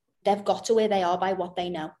 they've got to where they are by what they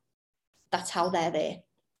know. That's how they're there.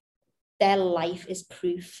 Their life is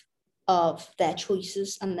proof of their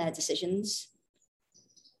choices and their decisions.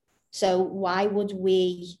 So why would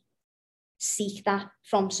we seek that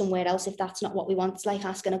from somewhere else if that's not what we want? It's like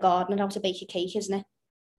asking a gardener how to bake a cake, isn't it?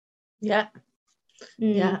 Yeah.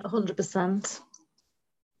 Yeah, 100%.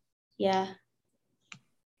 Yeah.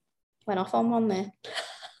 Went off on one there.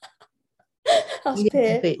 You're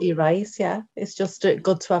completely right, yeah. It's just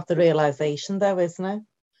good to have the realisation though, isn't it?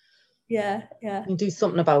 Yeah. You can do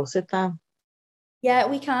something about it then. Yeah,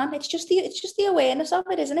 we can. It's just the awareness of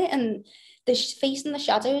it, isn't it? And facing the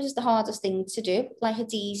shadows is the hardest thing to do. Like,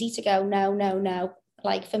 it's easy to go, no.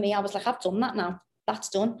 Like for me, I was like, I've done that now. That's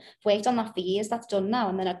done. I've worked on that for years. That's done now.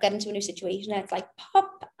 And then I get into a new situation and it's like,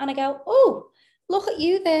 pop. And I go, oh, look at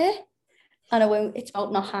you there. And it's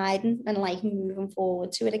about not hiding and like moving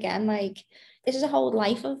forward to it again. Like, this is a whole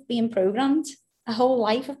life of being programmed. a whole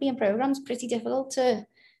life of being programmed. It's pretty difficult to,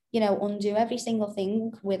 undo every single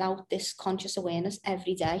thing without this conscious awareness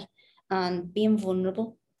every day and being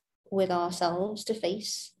vulnerable with ourselves to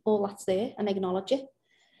face all that's there and acknowledge it.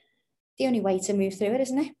 The only way to move through it,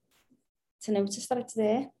 isn't it? To notice that it's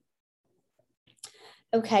there.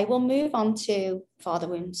 Okay, we'll move on to father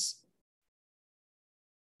wounds.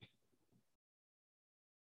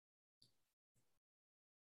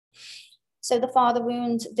 So the father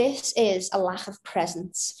wound, this is a lack of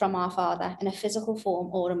presence from our father in a physical form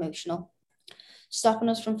or emotional, stopping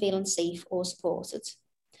us from feeling safe or supported.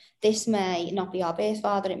 This may not be our birth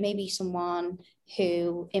father, it may be someone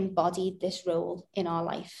who embodied this role in our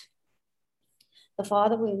life. The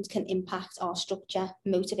father wound can impact our structure,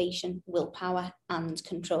 motivation, willpower, and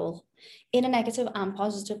control. In a negative and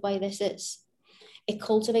positive way, this is. It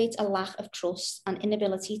cultivates a lack of trust and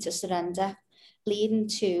inability to surrender, leading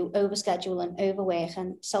to overscheduling,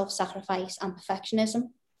 overworking, self-sacrifice, and perfectionism.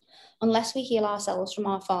 Unless we heal ourselves from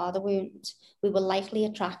our father wound, we will likely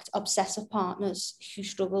attract obsessive partners who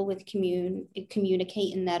struggle with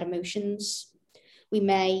communicating their emotions. We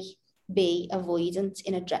may be avoidant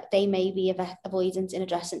in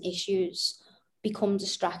addressing issues, become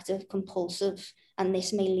distracted, compulsive, and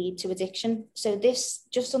this may lead to addiction. So this,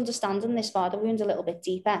 just understanding this father wound a little bit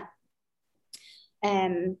deeper.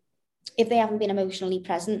 If they haven't been emotionally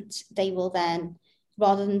present, they will then,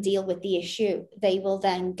 rather than deal with the issue, they will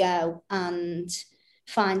then go and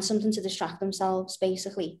find something to distract themselves,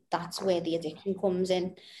 basically. That's where the addiction comes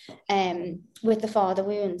in. With the father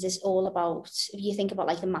wounds, it's all about, if you think about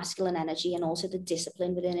like the masculine energy and also the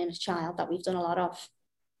discipline within a child that we've done a lot of.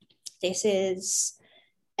 This is,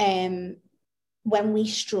 when we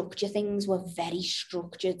structure things, we're very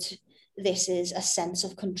structured. This is a sense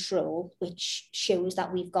of control, which shows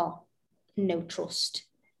that we've got no trust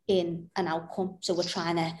in an outcome. So we're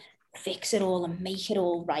trying to fix it all and make it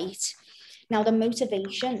all right. Now, the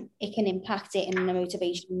motivation, it can impact it in the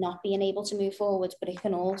motivation not being able to move forward, but it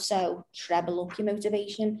can also treble up your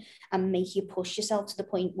motivation and make you push yourself to the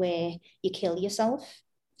point where you kill yourself.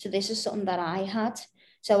 So this is something that I had.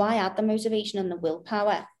 So I had the motivation and the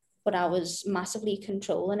willpower, but I was massively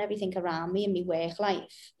controlling everything around me in my work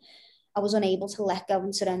life. I was unable to let go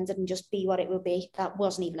and surrender and just be what it would be. That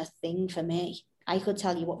wasn't even a thing for me. I could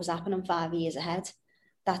tell you what was happening 5 years ahead.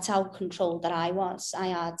 That's how controlled that I was. I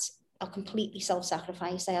had a completely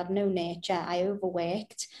self-sacrifice. I had no nurture. I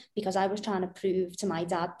overworked because I was trying to prove to my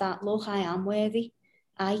dad that, look, I am worthy.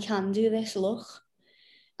 I can do this, look.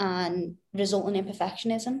 And resulting in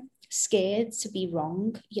perfectionism, scared to be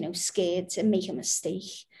wrong, scared to make a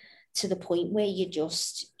mistake to the point where you're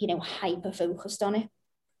just, hyper-focused on it.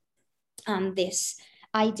 And this,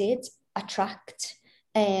 I did attract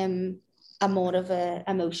a more of a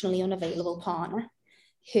emotionally unavailable partner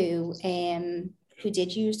who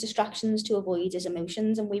did use distractions to avoid his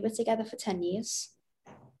emotions, and we were together for 10 years.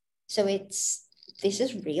 So this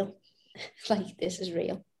is real. Like, this is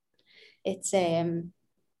real. It's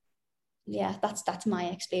that's my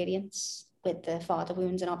experience with the father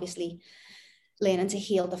wounds, and obviously learning to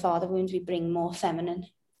heal the father wounds, we bring more feminine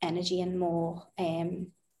energy and more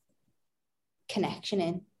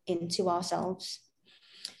connection into ourselves.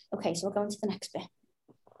 Okay, so we'll go into the next bit.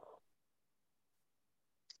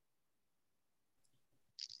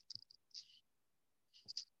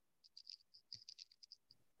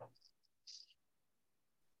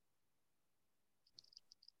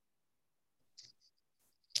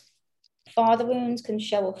 Father wounds can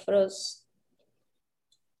show up for us.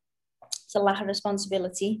 It's a lack of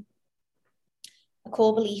responsibility, a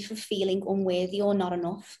core belief of feeling unworthy or not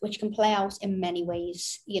enough, which can play out in many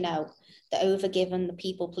ways, the overgiving, the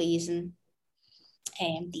people pleasing,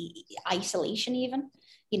 the isolation even,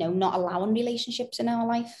 not allowing relationships in our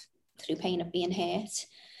life through pain of being hurt,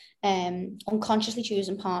 unconsciously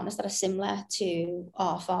choosing partners that are similar to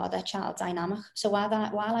our father-child dynamic. So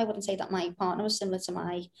while I wouldn't say that my partner was similar to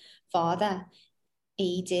my father,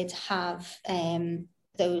 he did have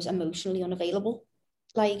those emotionally unavailable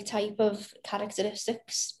type of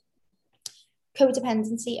characteristics.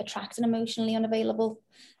 Codependency, attracting emotionally unavailable,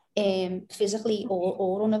 physically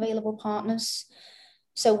or unavailable partners.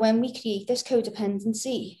 So when we create this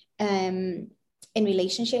codependency in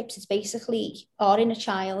relationships, it's basically our inner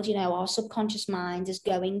child, our subconscious mind is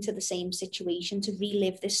going to the same situation to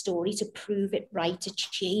relive this story, to prove it right, to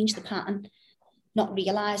change the pattern, not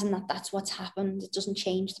realizing that that's what's happened. It doesn't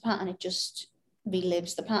change the pattern, it just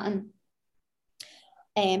relives the pattern.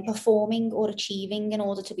 Performing or achieving in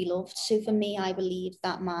order to be loved. So for me, I believe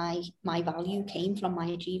that my value came from my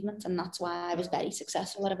achievement, and that's why I was very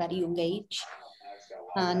successful at a very young age.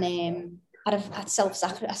 And at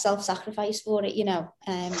self-sacrifice for it, you know,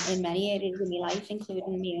 in many areas of my life,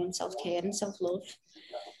 including my own self-care and self-love.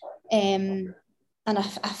 And I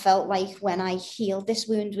felt like when I healed this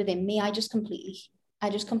wound within me, I just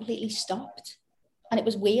completely stopped. And it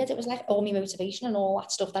was weird. It was like all my motivation and all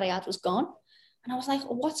that stuff that I had was gone. And I was like,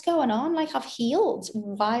 what's going on? Like, I've healed.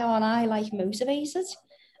 Why aren't I like motivated?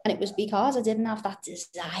 And it was because I didn't have that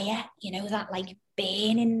desire, you know, that like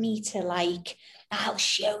burn in me to like, I'll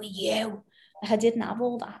show you. Like, I didn't have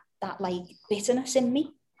all that like bitterness in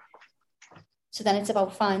me. So then it's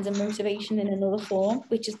about finding motivation in another form,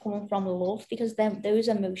 which is coming from love, because then those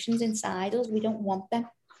emotions inside us, we don't want them.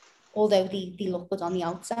 Although they look good on the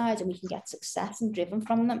outside and we can get success and driven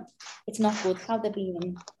from them, it's not good how they're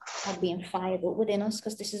being fired up within us,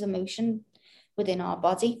 because this is emotion within our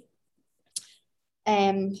body.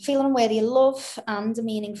 Feeling worthy of love and a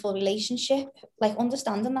meaningful relationship, like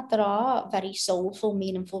understanding that there are very soulful,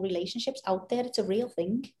 meaningful relationships out there. It's a real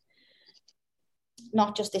thing.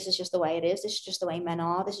 Not just this is just the way it is, this is just the way men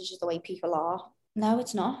are, this is just the way people are. No,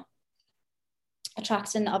 it's not.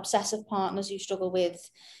 Attracting obsessive partners who struggle with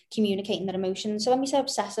communicating their emotions. So when we say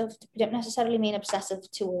obsessive, we don't necessarily mean obsessive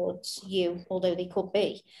towards you, although they could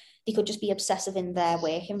be. They could just be obsessive in their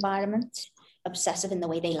work environment, obsessive in the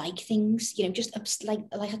way they like things, you know, just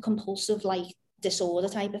like a compulsive like disorder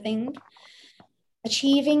type of thing.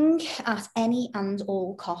 Achieving at any and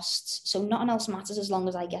all costs. So nothing else matters as long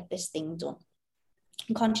as I get this thing done.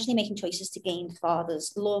 And consciously making choices to gain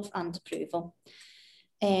father's love and approval.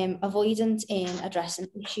 Avoidant in addressing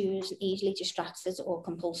issues, easily distracted or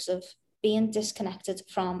compulsive, being disconnected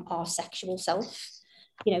from our sexual self,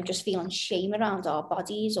 you know, just feeling shame around our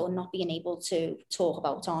bodies or not being able to talk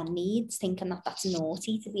about our needs, thinking that that's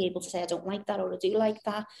naughty to be able to say I don't like that or I do like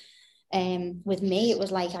that. With me, it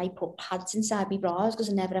was like I put pads inside my bras because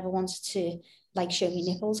I never ever wanted to like show me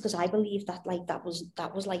nipples, because I believed that like that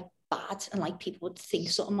was like bad and like people would think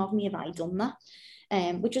something of me if I done that.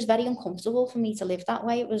 Which was very uncomfortable for me to live that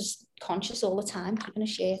way. It was conscious all the time, keeping a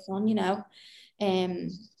shirt on, you know,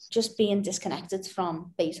 just being disconnected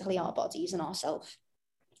from basically our bodies and ourselves.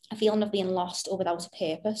 A feeling of being lost or without a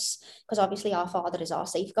purpose, because obviously our father is our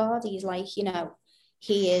safeguard. He's like, you know,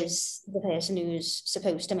 he is the person who's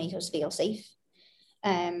supposed to make us feel safe.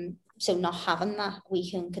 So not having that, we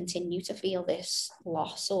can continue to feel this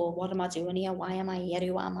loss, or what am I doing here? Why am I here?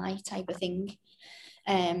 Who am I? Type of thing.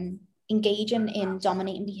 Engaging in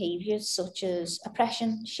dominating behaviours such as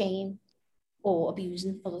oppression, shame, or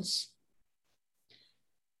abusing others.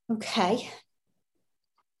 Okay.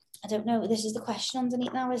 I don't know, this is the question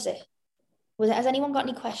underneath now, is it? Has anyone got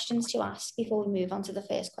any questions to ask before we move on to the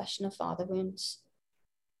first question of father wounds?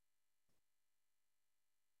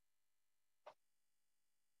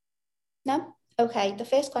 No? Okay, the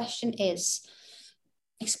first question is,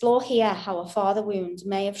 explore here how a father wound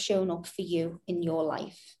may have shown up for you in your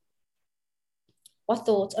life. What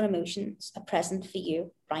thoughts or emotions are present for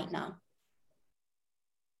you right now?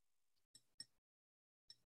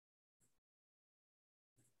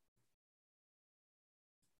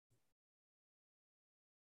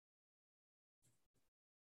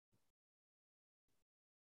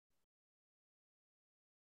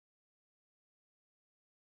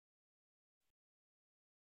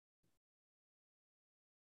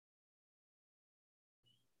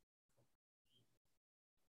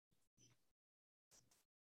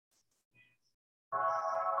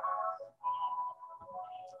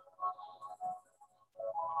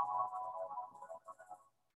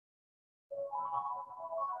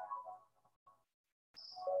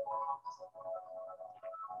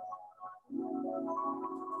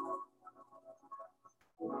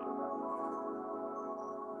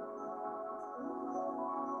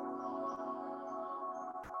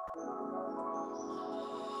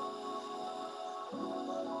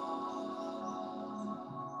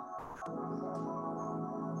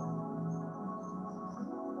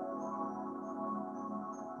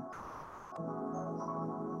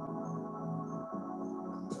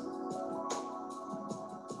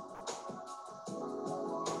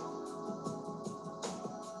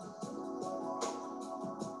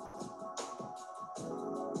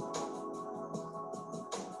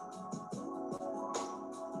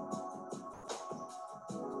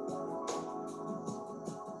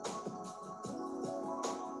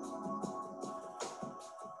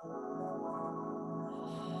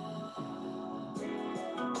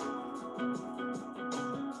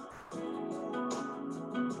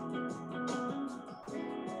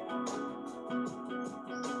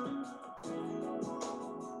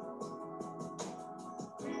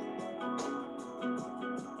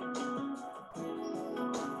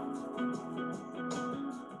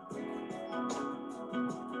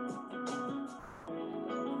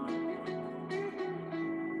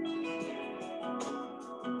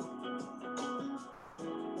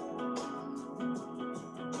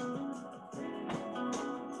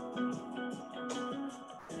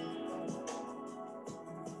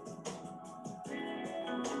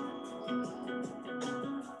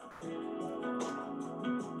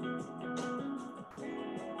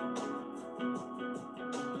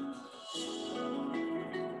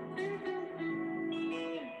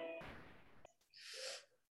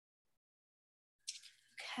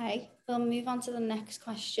 We'll move on to the next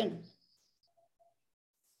question.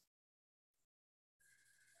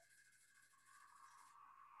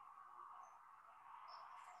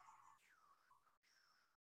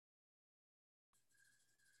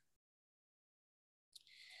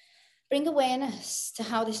 Bring awareness to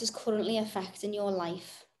how this is currently affecting your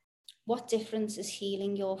life. What difference is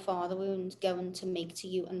healing your father wound going to make to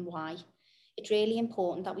you, and why? It's really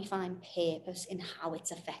important that we find purpose in how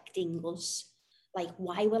it's affecting us. Like,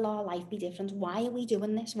 why will our life be different? Why are we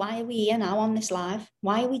doing this? Why are we here now on this live?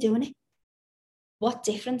 Why are we doing it? What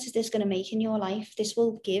difference is this going to make in your life? This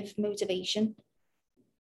will give motivation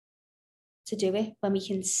to do it when we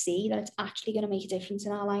can see that it's actually going to make a difference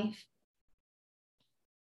in our life.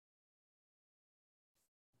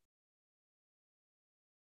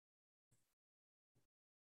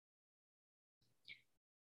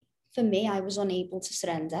 For me, I was unable to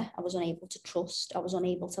surrender. I was unable to trust. I was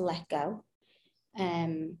unable to let go.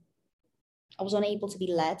 I was unable to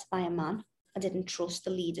be led by a man. I didn't trust the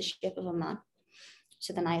leadership of a man.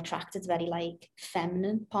 So then I attracted very like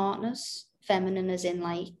feminine partners. Feminine as in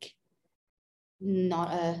like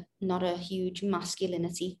not a huge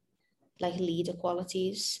masculinity, like leader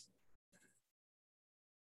qualities.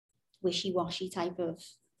 Wishy-washy type of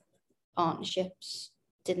partnerships.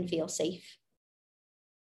 Didn't feel safe.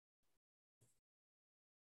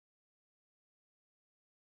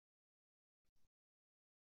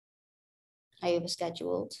 I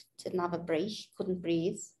overscheduled, didn't have a break, couldn't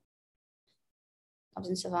breathe. I was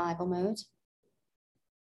in survival mode.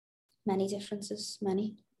 Many differences,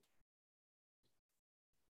 many.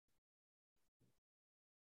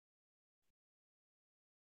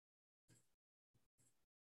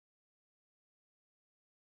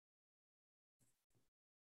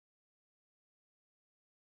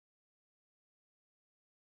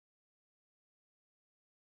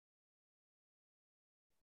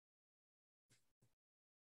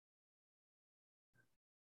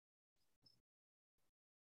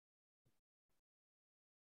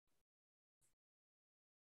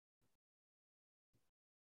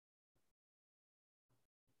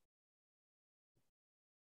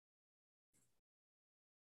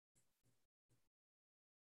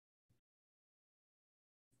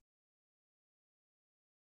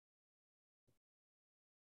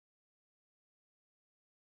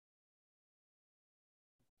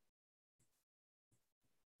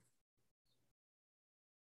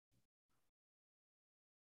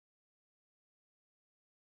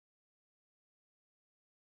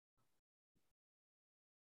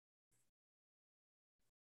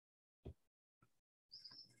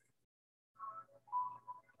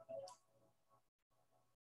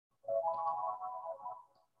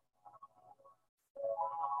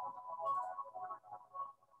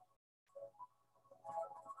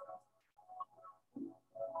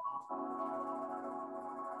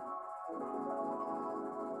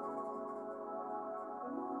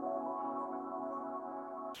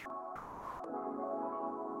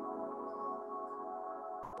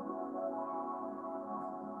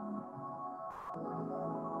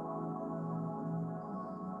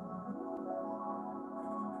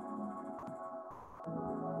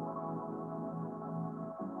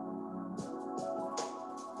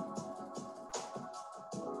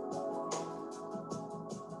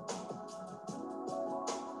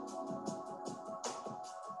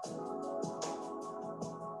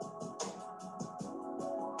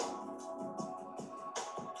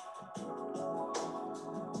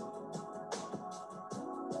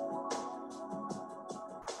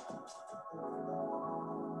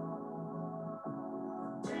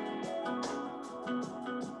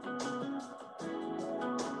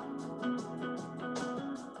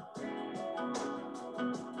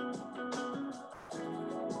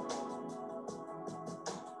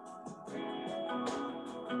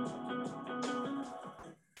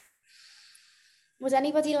 Would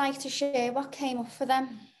anybody like to share what came up for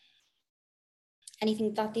them?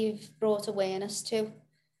 Anything that they've brought awareness to?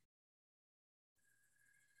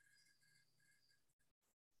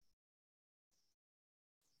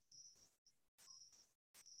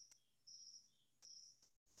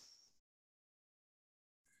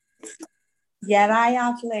 Yeah, I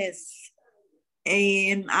have, Liz.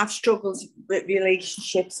 I've struggled with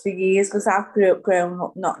relationships for years because I've grown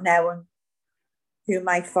up not knowing who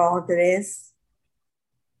my father is.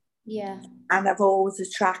 Yeah. And I've always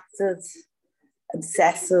attracted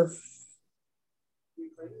obsessive.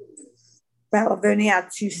 Well, I've only had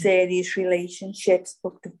 2 serious relationships,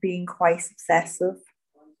 but they've been quite obsessive.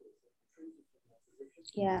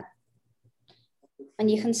 Yeah.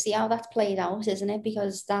 And you can see how that's played out, isn't it?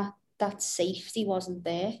 Because that safety wasn't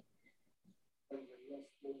there.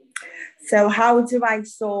 So how do I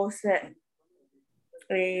source it?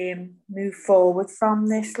 Move forward from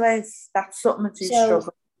this, Liz? That's something I do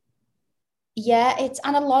struggle. Yeah,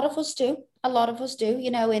 and a lot of us do. A lot of us do,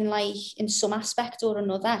 you know, in some aspect or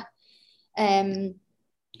another.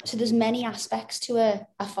 So there's many aspects to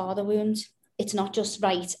a father wound. It's not just,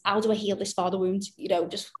 right, how do I heal this father wound? You know,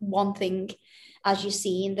 just one thing. As you've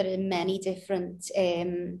seen, there are many different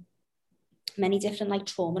like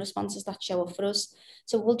trauma responses that show up for us.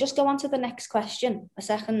 So we'll just go on to the next question a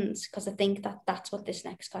second, because I think that's what this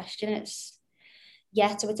next question is.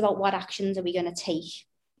 Yeah, so it's about what actions are we going to take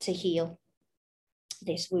to heal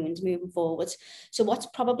this wound moving forward. So what's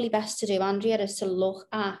probably best to do, Andrea, is to look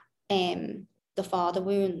at the father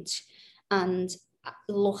wound and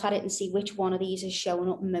look at it and see which one of these is showing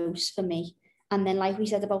up most for me. And then, like we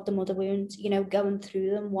said about the mother wound, you know, going through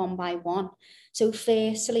them one by one. So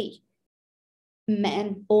firstly,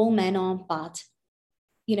 all men aren't bad.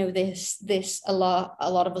 You know, a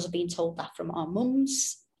lot of us have been told that from our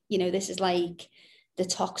mums. You know, this is like the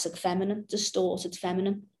toxic feminine, distorted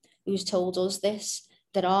feminine, who's told us this.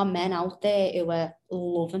 There are men out there who are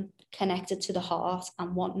loving, connected to the heart,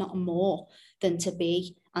 and want nothing more than to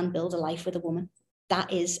be and build a life with a woman.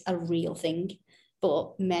 That is a real thing.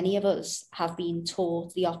 But many of us have been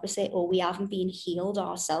taught the opposite, or we haven't been healed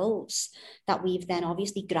ourselves, that we've then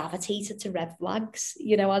obviously gravitated to red flags,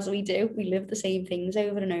 you know, as we do. We live the same things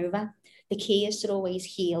over and over. The key is to always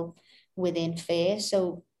heal within first.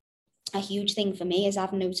 So a huge thing for me is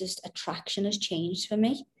I've noticed attraction has changed for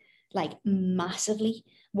me, like massively.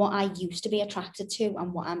 What I used to be attracted to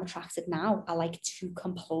and what I'm attracted now are like two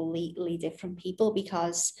completely different people,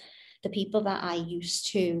 because the people that I used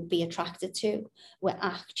to be attracted to were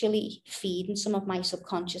actually feeding some of my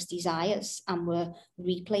subconscious desires and were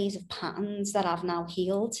replays of patterns that I've now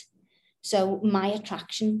healed. So my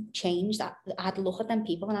attraction changed. I'd look at them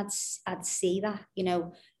people and I'd see that, you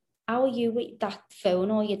know, how are you with that phone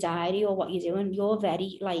or your diary or what you're doing? You're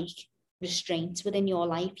very like restrained within your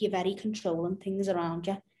life. You're very controlling things around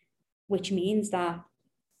you, which means that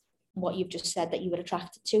what you've just said that you were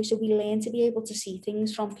attracted to. So we learn to be able to see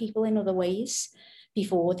things from people in other ways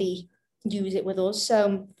before they use it with us.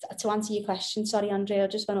 So to answer your question, sorry, Andrea, I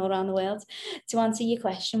just went all around the world. To answer your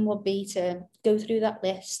question would be to go through that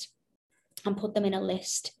list and put them in a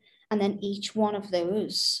list. And then each one of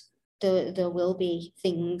those, there will be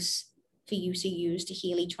things for you to use to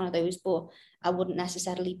heal each one of those. But I wouldn't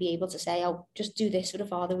necessarily be able to say, I'll just do this with a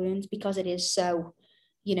father wound, because it is so,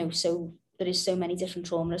 you know, so there is so many different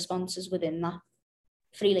trauma responses within that.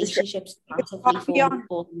 Relationships massively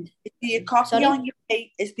important. Is there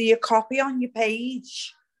a copy on your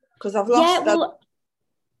page? Because I've lost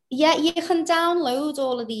yeah, you can download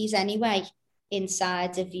all of these anyway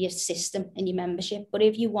inside of your system and your membership. But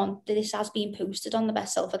if you want, this has been posted on the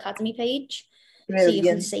Best Self Academy page. Brilliant. So you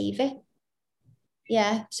can save it.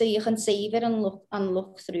 Yeah, so you can save it and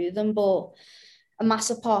look through them. But a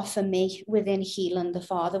massive part for me within healing the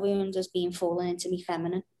father wound has been falling into me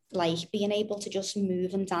feminine, like being able to just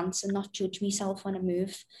move and dance and not judge myself when I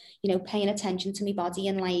move, you know, paying attention to my body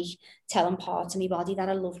and like telling parts of my body that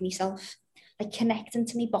I love myself, like connecting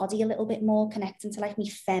to my body a little bit more, connecting to like my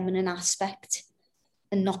feminine aspect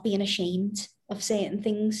and not being ashamed of certain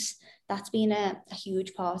things. That's been a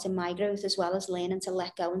huge part in my growth, as well as learning to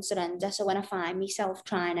let go and surrender. So when I find myself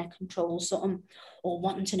trying to control something or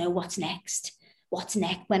wanting to know what's next,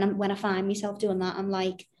 when I find myself doing that, I'm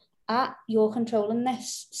like, you're controlling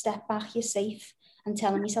this, step back, you're safe, and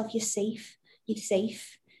telling myself you're safe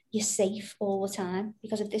all the time.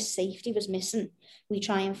 Because if this safety was missing, we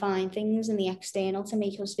try and find things in the external to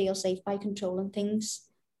make us feel safe by controlling things.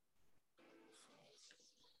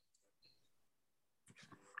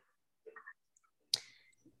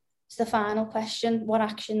 So the final question, what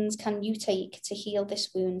actions can you take to heal this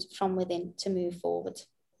wound from within to move forward?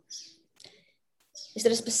 Is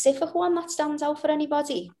there a specific one that stands out for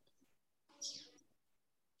anybody?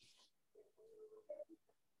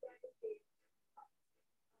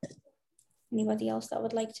 Anybody else that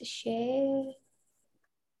would like to share?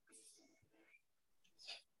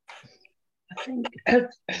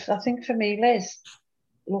 I think for me, Liz,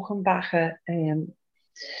 looking back at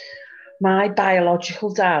my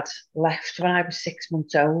biological dad left when I was 6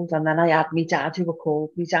 months old, and then I had my dad, who were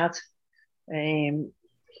called my dad.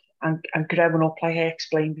 And growing up, like I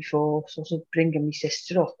explained before, sort of bringing my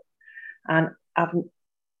sister up, and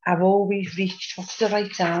I've always reached, what's the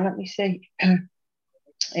right term, let me see,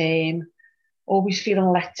 always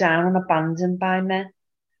feeling let down and abandoned by men.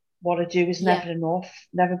 What I do is never enough,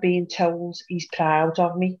 never being told he's proud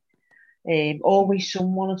of me, always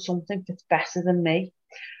someone and something that's better than me.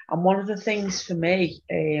 And one of the things for me,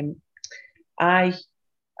 I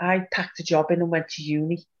packed a job in and went to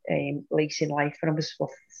uni late in life when I was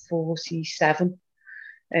 47.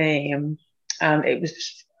 And it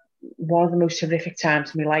was one of the most horrific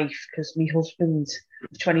times of my life because my husband,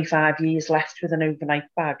 25 years, left with an overnight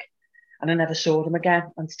bag, and I never saw him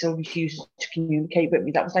again and still refuses to communicate with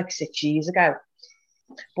me. That was like 6 years ago.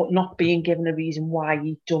 But not being given a reason why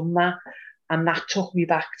he'd done that. And that took me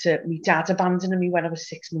back to my dad abandoning me when I was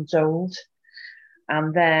 6 months old.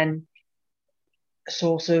 And then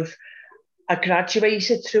sort of I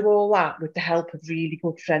graduated through all that with the help of really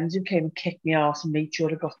good friends who came and kicked me out and made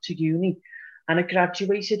sure I got to uni. And I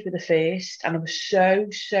graduated with a first, and I was so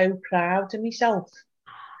proud of myself.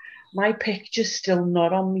 My picture's still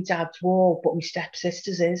not on my dad's wall, but my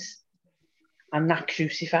stepsister's is. And that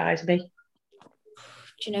crucifies me.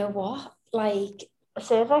 Do you know what? Like,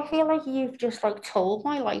 Sarah, I feel like you've just like told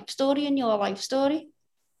my life story and your life story.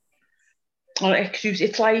 Well,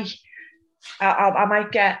 it's like, I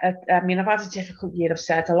might get, I mean, I've had a difficult year, I've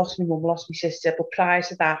said. I lost my mum, lost my sister, but prior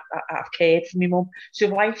to that, I've cared for my mum. So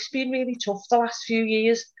life's been really tough the last few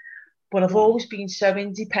years, but I've always been so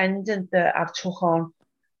independent that I've took on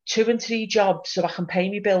 2 and 3 jobs so I can pay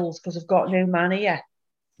my bills because I've got no money yet.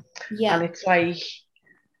 Yeah. And it's like,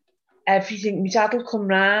 everything, my dad will come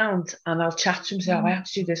round and I'll chat to him and say, oh, I have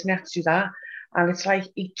to do this and I have to do that. And it's like,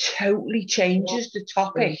 he totally changes the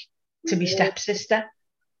topic to my stepsister.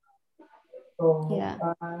 Yeah,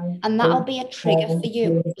 and that'll be a trigger for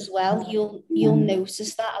you as well. You'll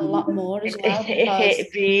notice that a lot more as well.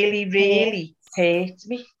 It really hurts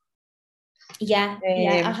me. Yeah,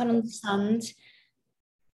 I can understand.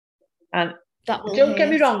 And that will don't get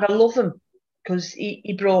me hurt. wrong, I love him because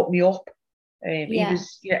he brought me up. He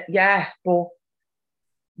was but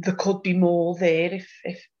there could be more there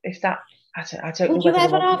if that. I don't know.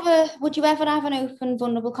 Would you ever have an open,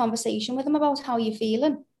 vulnerable conversation with him about how you're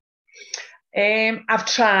feeling? I've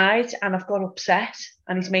tried and I've got upset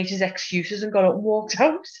and he's made his excuses and got up and walked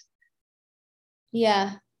out.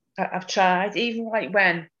 Yeah. I've tried, even like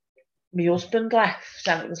when my husband left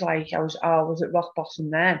and it was like I was at rock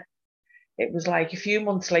bottom then. It was like a few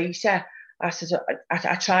months later, I said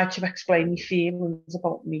I tried to explain my feelings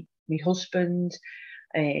about my husband,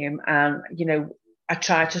 and you know, I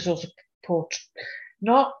tried to sort of put,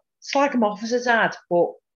 not slag him off as a dad, but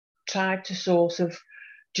tried to sort of,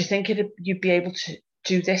 do you think you'd be able to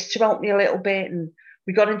do this to help me a little bit? And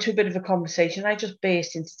we got into a bit of a conversation. I just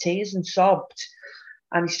burst into tears and sobbed.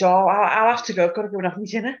 And he said, oh, I'll have to go. I've got to go and have my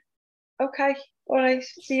dinner. Okay, all right,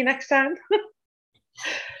 see you next time.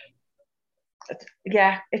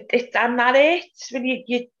 Yeah, and that it. When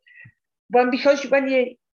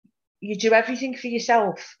you do everything for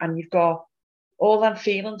yourself and you've got all them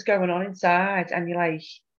feelings going on inside and you're like,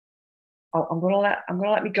 I'm gonna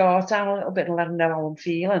let me guard down a little bit and let him know how I'm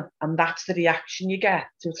feeling, and that's the reaction you get.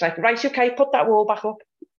 So it's like, right, okay, put that wall back up.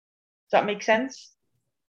 Does that make sense?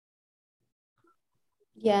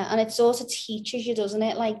 Yeah, and it sort of teaches you, doesn't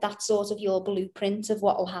it? Like that's sort of your blueprint of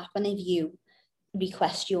what will happen if you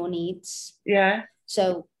request your needs. Yeah.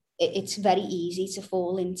 So it's very easy to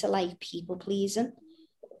fall into like people pleasing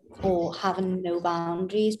or having no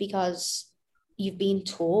boundaries because you've been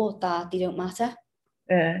taught that they don't matter.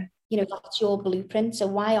 Yeah. You know, that's your blueprint. So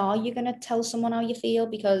why are you going to tell someone how you feel?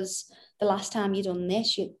 Because the last time you done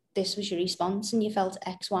this, this was your response and you felt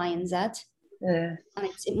X, Y, and Z. Yeah. And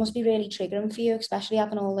it must be really triggering for you, especially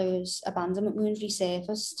having all those abandonment wounds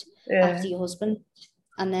resurfaced after your husband.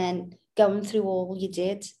 And then going through all you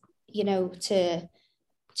did, you know, to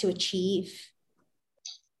achieve,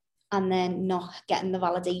 and then not getting the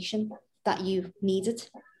validation that you needed.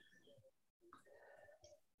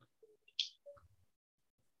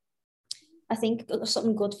 I think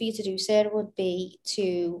something good for you to do, Sarah, would be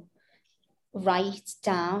to write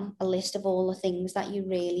down a list of all the things that you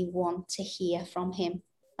really want to hear from him.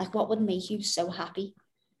 Like what would make you so happy?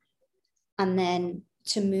 And then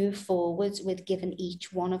to move forward with giving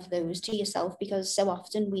each one of those to yourself, because so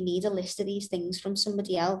often we need a list of these things from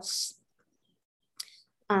somebody else.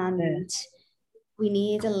 And we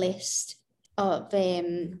need a list of,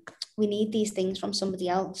 we need these things from somebody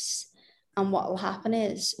else. And what will happen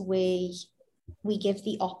is we give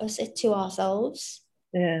the opposite to ourselves.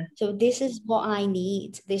 Yeah. So this is what I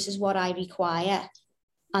need. This is what I require.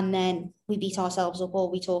 And then we beat ourselves up, or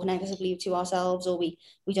we talk negatively to ourselves, or we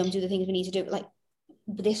don't do the things we need to do. Like,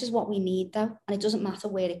 this is what we need though. And it doesn't matter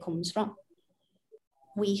where it comes from.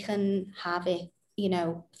 We can have it, you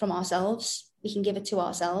know, from ourselves. We can give it to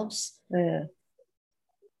ourselves. Yeah.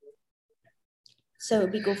 So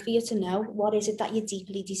it'd be good for you to know what is it that you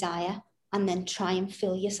deeply desire, and then try and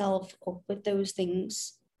fill yourself up with those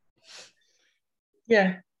things.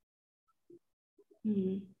 Yeah.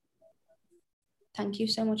 Thank you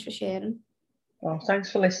so much for sharing. Well,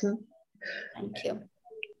 thanks for listening. Thank you.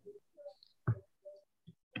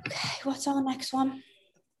 Okay, what's our next one?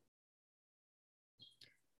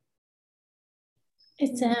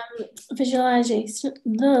 It's visualization.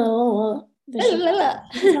 No.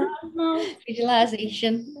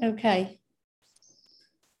 Visualization. Okay.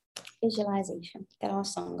 Visualization. Get our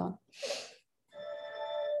song on.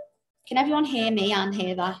 Can everyone hear me and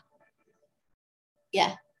hear that?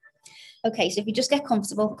 Yeah. Okay, so if you just get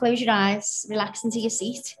comfortable, close your eyes, relax into your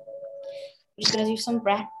seat. We're just going to do some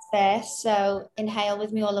breaths first. So inhale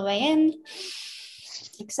with me all the way in.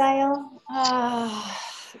 Exhale.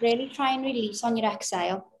 Really try and release on your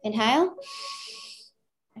exhale. Inhale.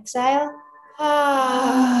 Exhale.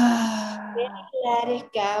 Really let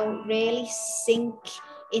it go. Really sink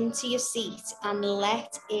into your seat and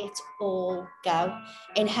let it all go.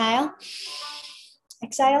 Inhale.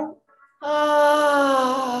 Exhale.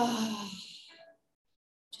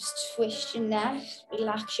 Just twist your neck.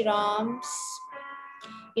 Relax your arms.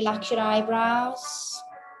 Relax your eyebrows.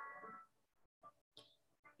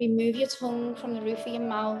 Remove your tongue from the roof of your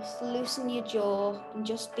mouth, loosen your jaw, and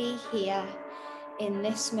just be here in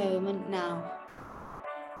this moment now.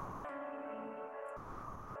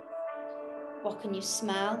 What can you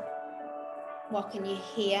smell? What can you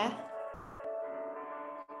hear?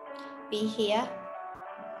 Be here.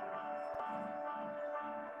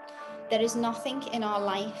 There is nothing in our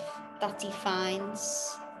life that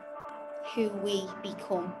defines who we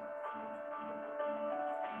become.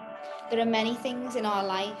 There are many things in our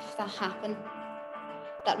life that happen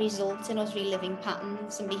that result in us reliving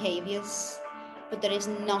patterns and behaviours, but there is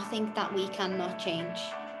nothing that we cannot change.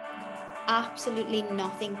 Absolutely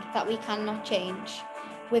nothing that we cannot change.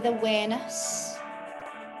 With awareness,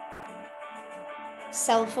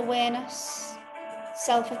 self-awareness,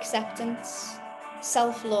 self-acceptance,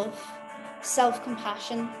 self-love,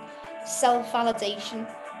 self-compassion, self-validation,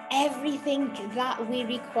 everything that we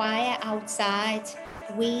require outside,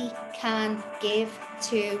 we can give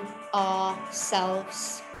to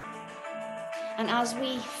ourselves. And as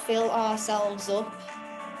we fill ourselves up,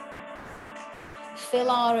 fill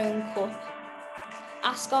our own cup,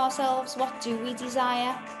 ask ourselves, what do we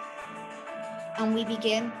desire? And we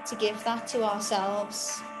begin to give that to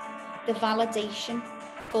ourselves. The validation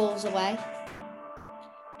falls away.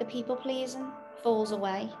 The people pleasing falls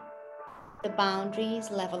away. The boundaries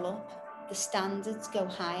level up. The standards go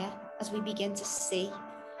higher as we begin to see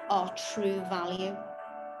our true value.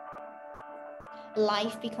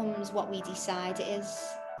 Life becomes what we decide it is,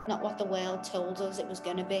 not what the world told us it was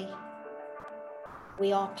going to be.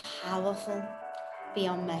 We are powerful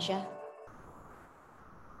beyond measure.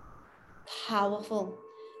 Powerful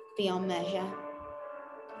beyond measure.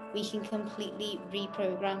 We can completely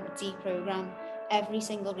reprogram, deprogram every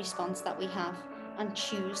single response that we have and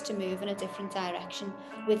choose to move in a different direction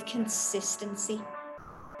with consistency.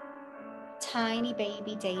 Tiny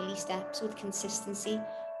baby daily steps with consistency.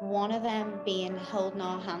 One of them being holding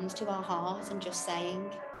our hands to our heart and just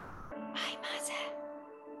saying, I matter.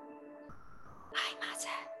 I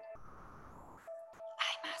matter.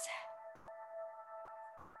 I matter.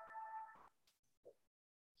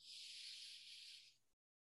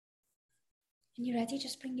 When you're ready,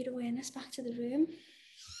 just bring your awareness back to the room.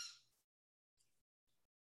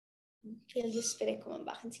 Feel your spirit coming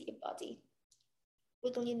back into your body.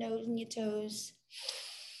 Wiggle your nose and your toes.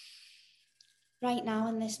 Right now,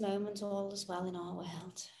 in this moment, all is well in our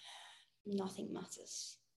world. Nothing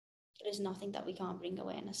matters. There is nothing that we can't bring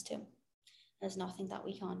awareness to. There's nothing that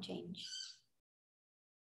we can't change.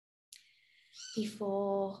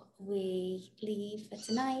 Before we leave for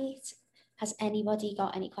tonight, has anybody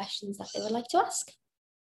got any questions that they would like to ask?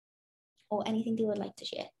 Or anything they would like to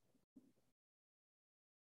share?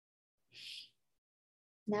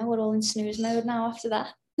 Now we're all in snooze mode now after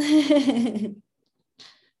that.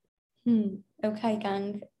 Okay,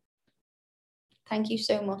 gang. Thank you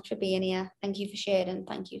so much for being here. Thank you for sharing.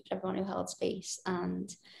 Thank you for everyone who held space.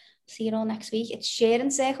 And see you all next week. It's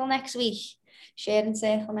Sharing Circle next week. Sharing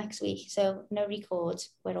Circle next week. So no record.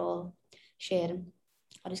 We're all sharing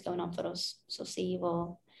what is going on for us. So see you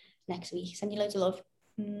all next week. Send you loads of love.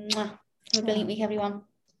 Mwah. Have a brilliant week, everyone.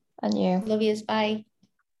 And you. Love yous. Bye.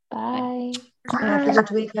 Bye. Have a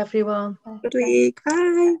good week, everyone. Good week.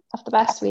 Bye. Have the best week.